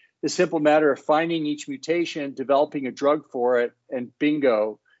then the simple matter of finding each mutation, developing a drug for it, and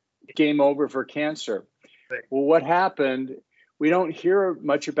bingo, game over for cancer. Right. Well, what happened? We don't hear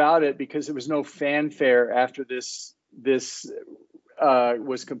much about it because there was no fanfare after this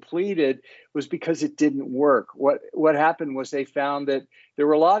was completed, was because it didn't work. What happened was they found that there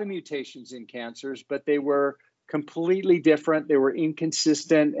were a lot of mutations in cancers, but they were completely different. They were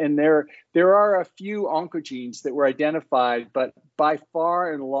inconsistent, and there are a few oncogenes that were identified, but by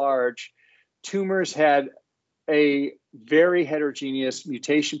far and large, tumors had a very heterogeneous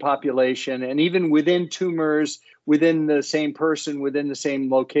mutation population, and even within tumors, within the same person, within the same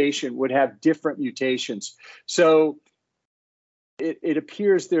location, would have different mutations. So it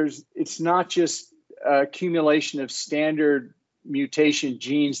appears it's not just accumulation of standard mutation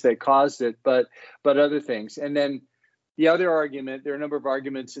genes that caused it, but other things. And then the other argument, there are a number of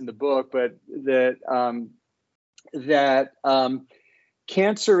arguments in the book, but that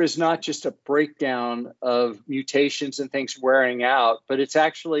cancer is not just a breakdown of mutations and things wearing out, but it's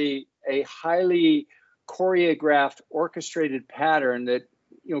actually a highly choreographed, orchestrated pattern that,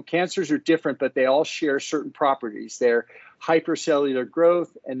 cancers are different, but they all share certain properties. They're hypercellular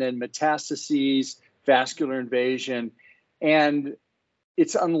growth, and then metastases, vascular invasion. And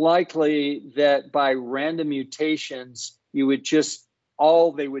it's unlikely that by random mutations, they would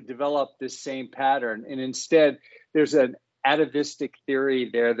develop this same pattern. And instead, there's an atavistic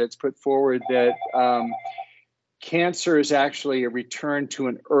theory there that's put forward that cancer is actually a return to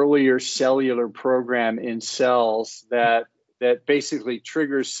an earlier cellular program in cells that basically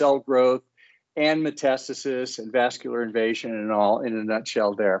triggers cell growth and metastasis and vascular invasion and all, in a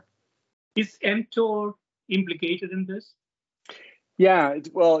nutshell there. Is mTOR implicated in this? Yeah,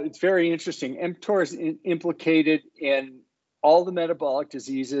 it's very interesting. mTOR is implicated in all the metabolic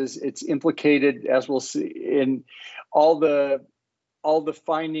diseases. It's implicated, as we'll see, in all the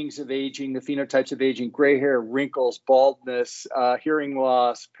findings of aging, the phenotypes of aging: gray hair, wrinkles, baldness, hearing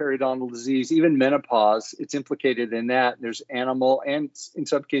loss, periodontal disease, even menopause. It's implicated in that. There's animal and, in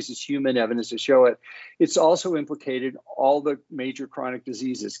some cases, human evidence to show it. It's also implicated in all the major chronic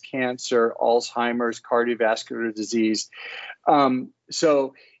diseases: cancer, Alzheimer's, cardiovascular disease.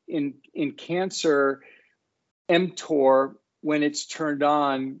 So in cancer, mTOR, when it's turned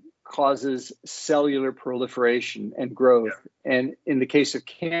on, causes cellular proliferation and growth. Yeah. And in the case of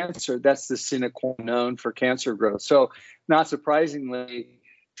cancer, that's the sine qua non for cancer growth. So not surprisingly,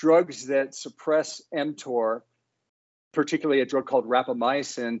 drugs that suppress mTOR, particularly a drug called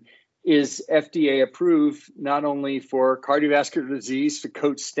rapamycin, is FDA approved not only for cardiovascular disease to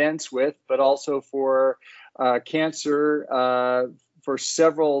coat stents with, but also for cancer, for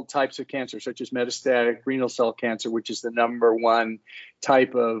several types of cancer, such as metastatic renal cell cancer, which is the number one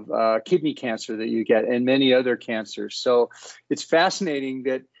type of kidney cancer that you get, and many other cancers. So it's fascinating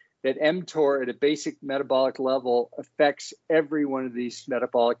that mTOR at a basic metabolic level affects every one of these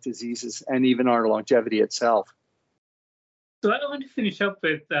metabolic diseases and even our longevity itself. So I want to finish up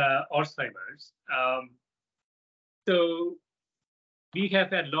with Alzheimer's. So we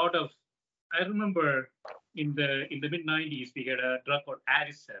have had a lot of, I remember in the mid 90s, we had a drug called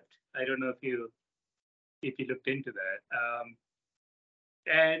Aricept. I don't know if you looked into that.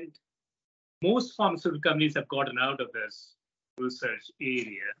 And most pharmaceutical companies have gotten out of this research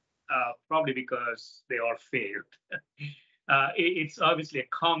area, probably because they all failed. It's obviously a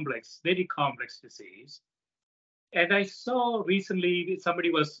very complex disease. And I saw recently somebody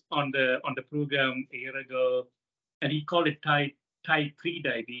was on the program a year ago, and he called it type 3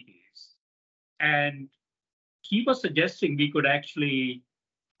 diabetes. And he was suggesting we could actually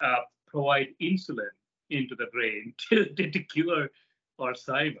provide insulin into the brain to cure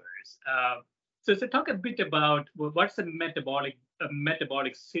Alzheimer's. So talk a bit about what's the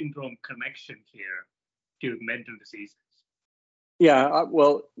metabolic syndrome connection here to mental diseases. Yeah,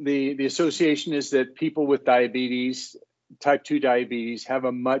 well, the association is that people with diabetes, type 2 diabetes, have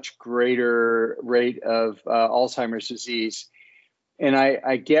a much greater rate of Alzheimer's disease. And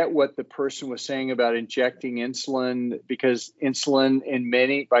I get what the person was saying about injecting insulin, because insulin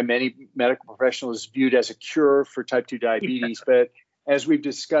by many medical professionals is viewed as a cure for type 2 diabetes. But as we've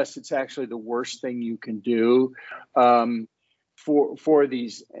discussed, it's actually the worst thing you can do for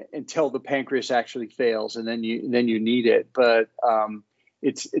these, until the pancreas actually fails, and then you need it. But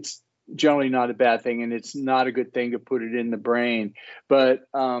it's generally not a bad thing, and it's not a good thing to put it in the brain. But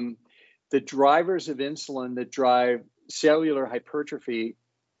the drivers of insulin that drive cellular hypertrophy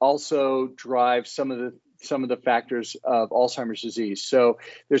also drive some of the factors of Alzheimer's disease. So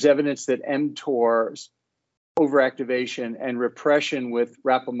there's evidence that mTOR overactivation and repression with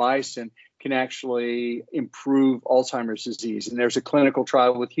rapamycin can actually improve Alzheimer's disease. And there's a clinical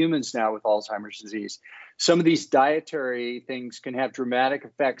trial with humans now with Alzheimer's disease. some of these dietary things can have dramatic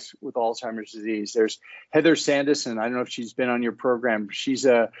effects with Alzheimer's disease. There's Heather Sanderson. I don't know if she's been on your program. She's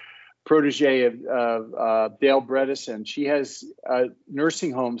a protege of Dale Bredesen. She has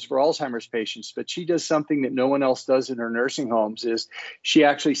nursing homes for Alzheimer's patients, but she does something that no one else does in her nursing homes is she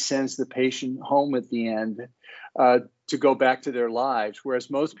actually sends the patient home at the end to go back to their lives.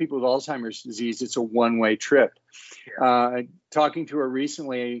 Whereas most people with Alzheimer's disease, it's a one-way trip. Talking to her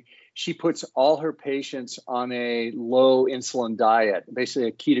recently, she puts all her patients on a low insulin diet, basically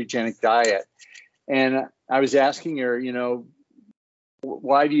a ketogenic diet. And I was asking her,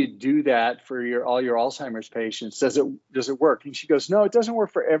 why do you do that for all your Alzheimer's patients? Does it work? And she goes, no, it doesn't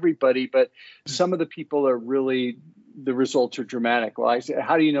work for everybody, but some of the people are really, the results are dramatic. Well, I said,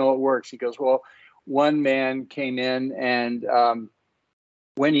 how do you know it works? He goes, well, one man came in and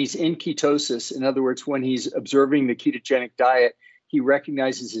when he's in ketosis, in other words, when he's observing the ketogenic diet, he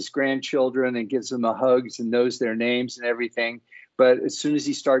recognizes his grandchildren and gives them the hugs and knows their names and everything. But as soon as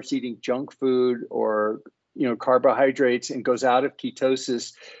he starts eating junk food or carbohydrates and goes out of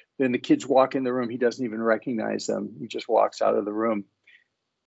ketosis, then the kids walk in the room. He doesn't even recognize them. He just walks out of the room.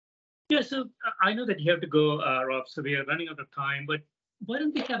 Yeah, so I know that you have to go, Rob, so we are running out of time, but why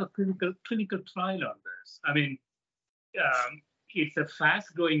don't we have a clinical trial on this? I mean, it's a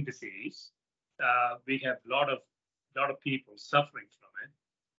fast-growing disease. We have a lot of people suffering from it.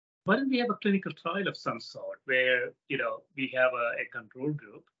 Why don't we have a clinical trial of some sort where, we have a control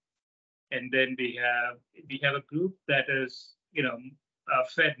group, and then we have a group that is,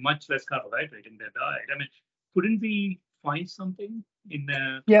 fed much less carbohydrate in their diet. I mean, couldn't we find something in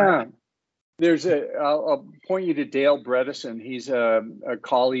the? Yeah, I'll point you to Dale Bredesen. He's a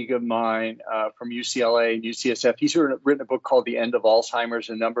colleague of mine from UCLA and UCSF. He's written a book called The End of Alzheimer's,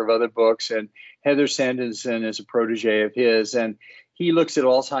 and a number of other books. And Heather Sanderson is a protege of his. And he looks at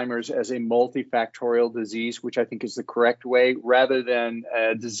Alzheimer's as a multifactorial disease, which I think is the correct way, rather than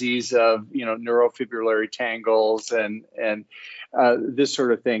a disease of neurofibrillary tangles and this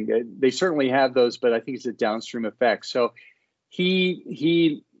sort of thing. They certainly have those, but I think it's a downstream effect. So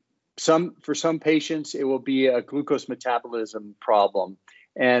for some patients, it will be a glucose metabolism problem.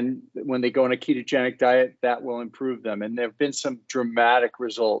 And when they go on a ketogenic diet, that will improve them. And there have been some dramatic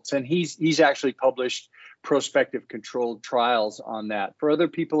results. And he's actually published prospective controlled trials on that. For other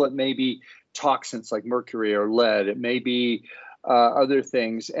people, it may be toxins like mercury or lead. It may be other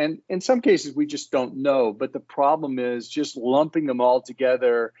things. And in some cases, we just don't know. But the problem is just lumping them all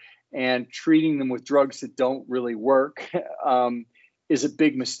together and treating them with drugs that don't really work is a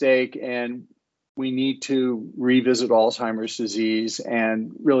big mistake. And we need to revisit Alzheimer's disease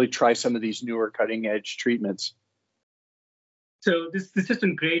and really try some of these newer cutting edge treatments. So this has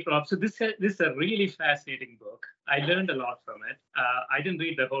been great, Rob. So this is a really fascinating book. I learned a lot from it. I didn't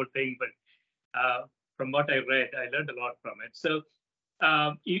read the whole thing, but from what I read, I learned a lot from it. So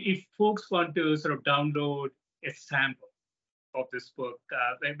if folks want to sort of download a sample of this book,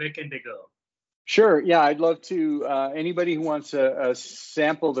 where can they go? Sure. Yeah, I'd love to. Anybody who wants a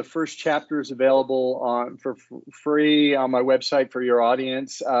sample, the first chapter is available for free on my website for your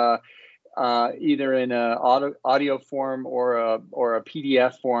audience, either in an audio form or a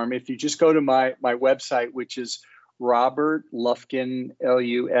PDF form. If you just go to my website, which is Robert Lufkin,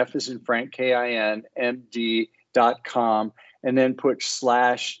 Luf as in Frank, Kin, MD.com, and then put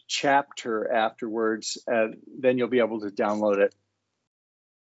 /chapter afterwards, then you'll be able to download it.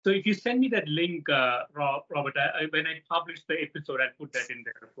 So if you send me that link, Robert, when I publish the episode, I'll put that in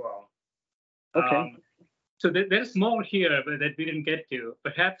there as well. Okay. So there's more here that we didn't get to.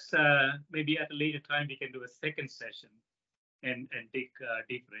 Perhaps maybe at a later time we can do a second session and dig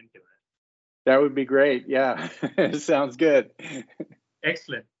deeper into it. That would be great. Yeah, sounds good.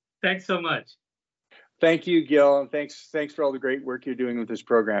 Excellent. Thanks so much. Thank you, Gil, and thanks for all the great work you're doing with this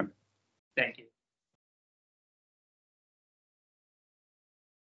program. Thank you.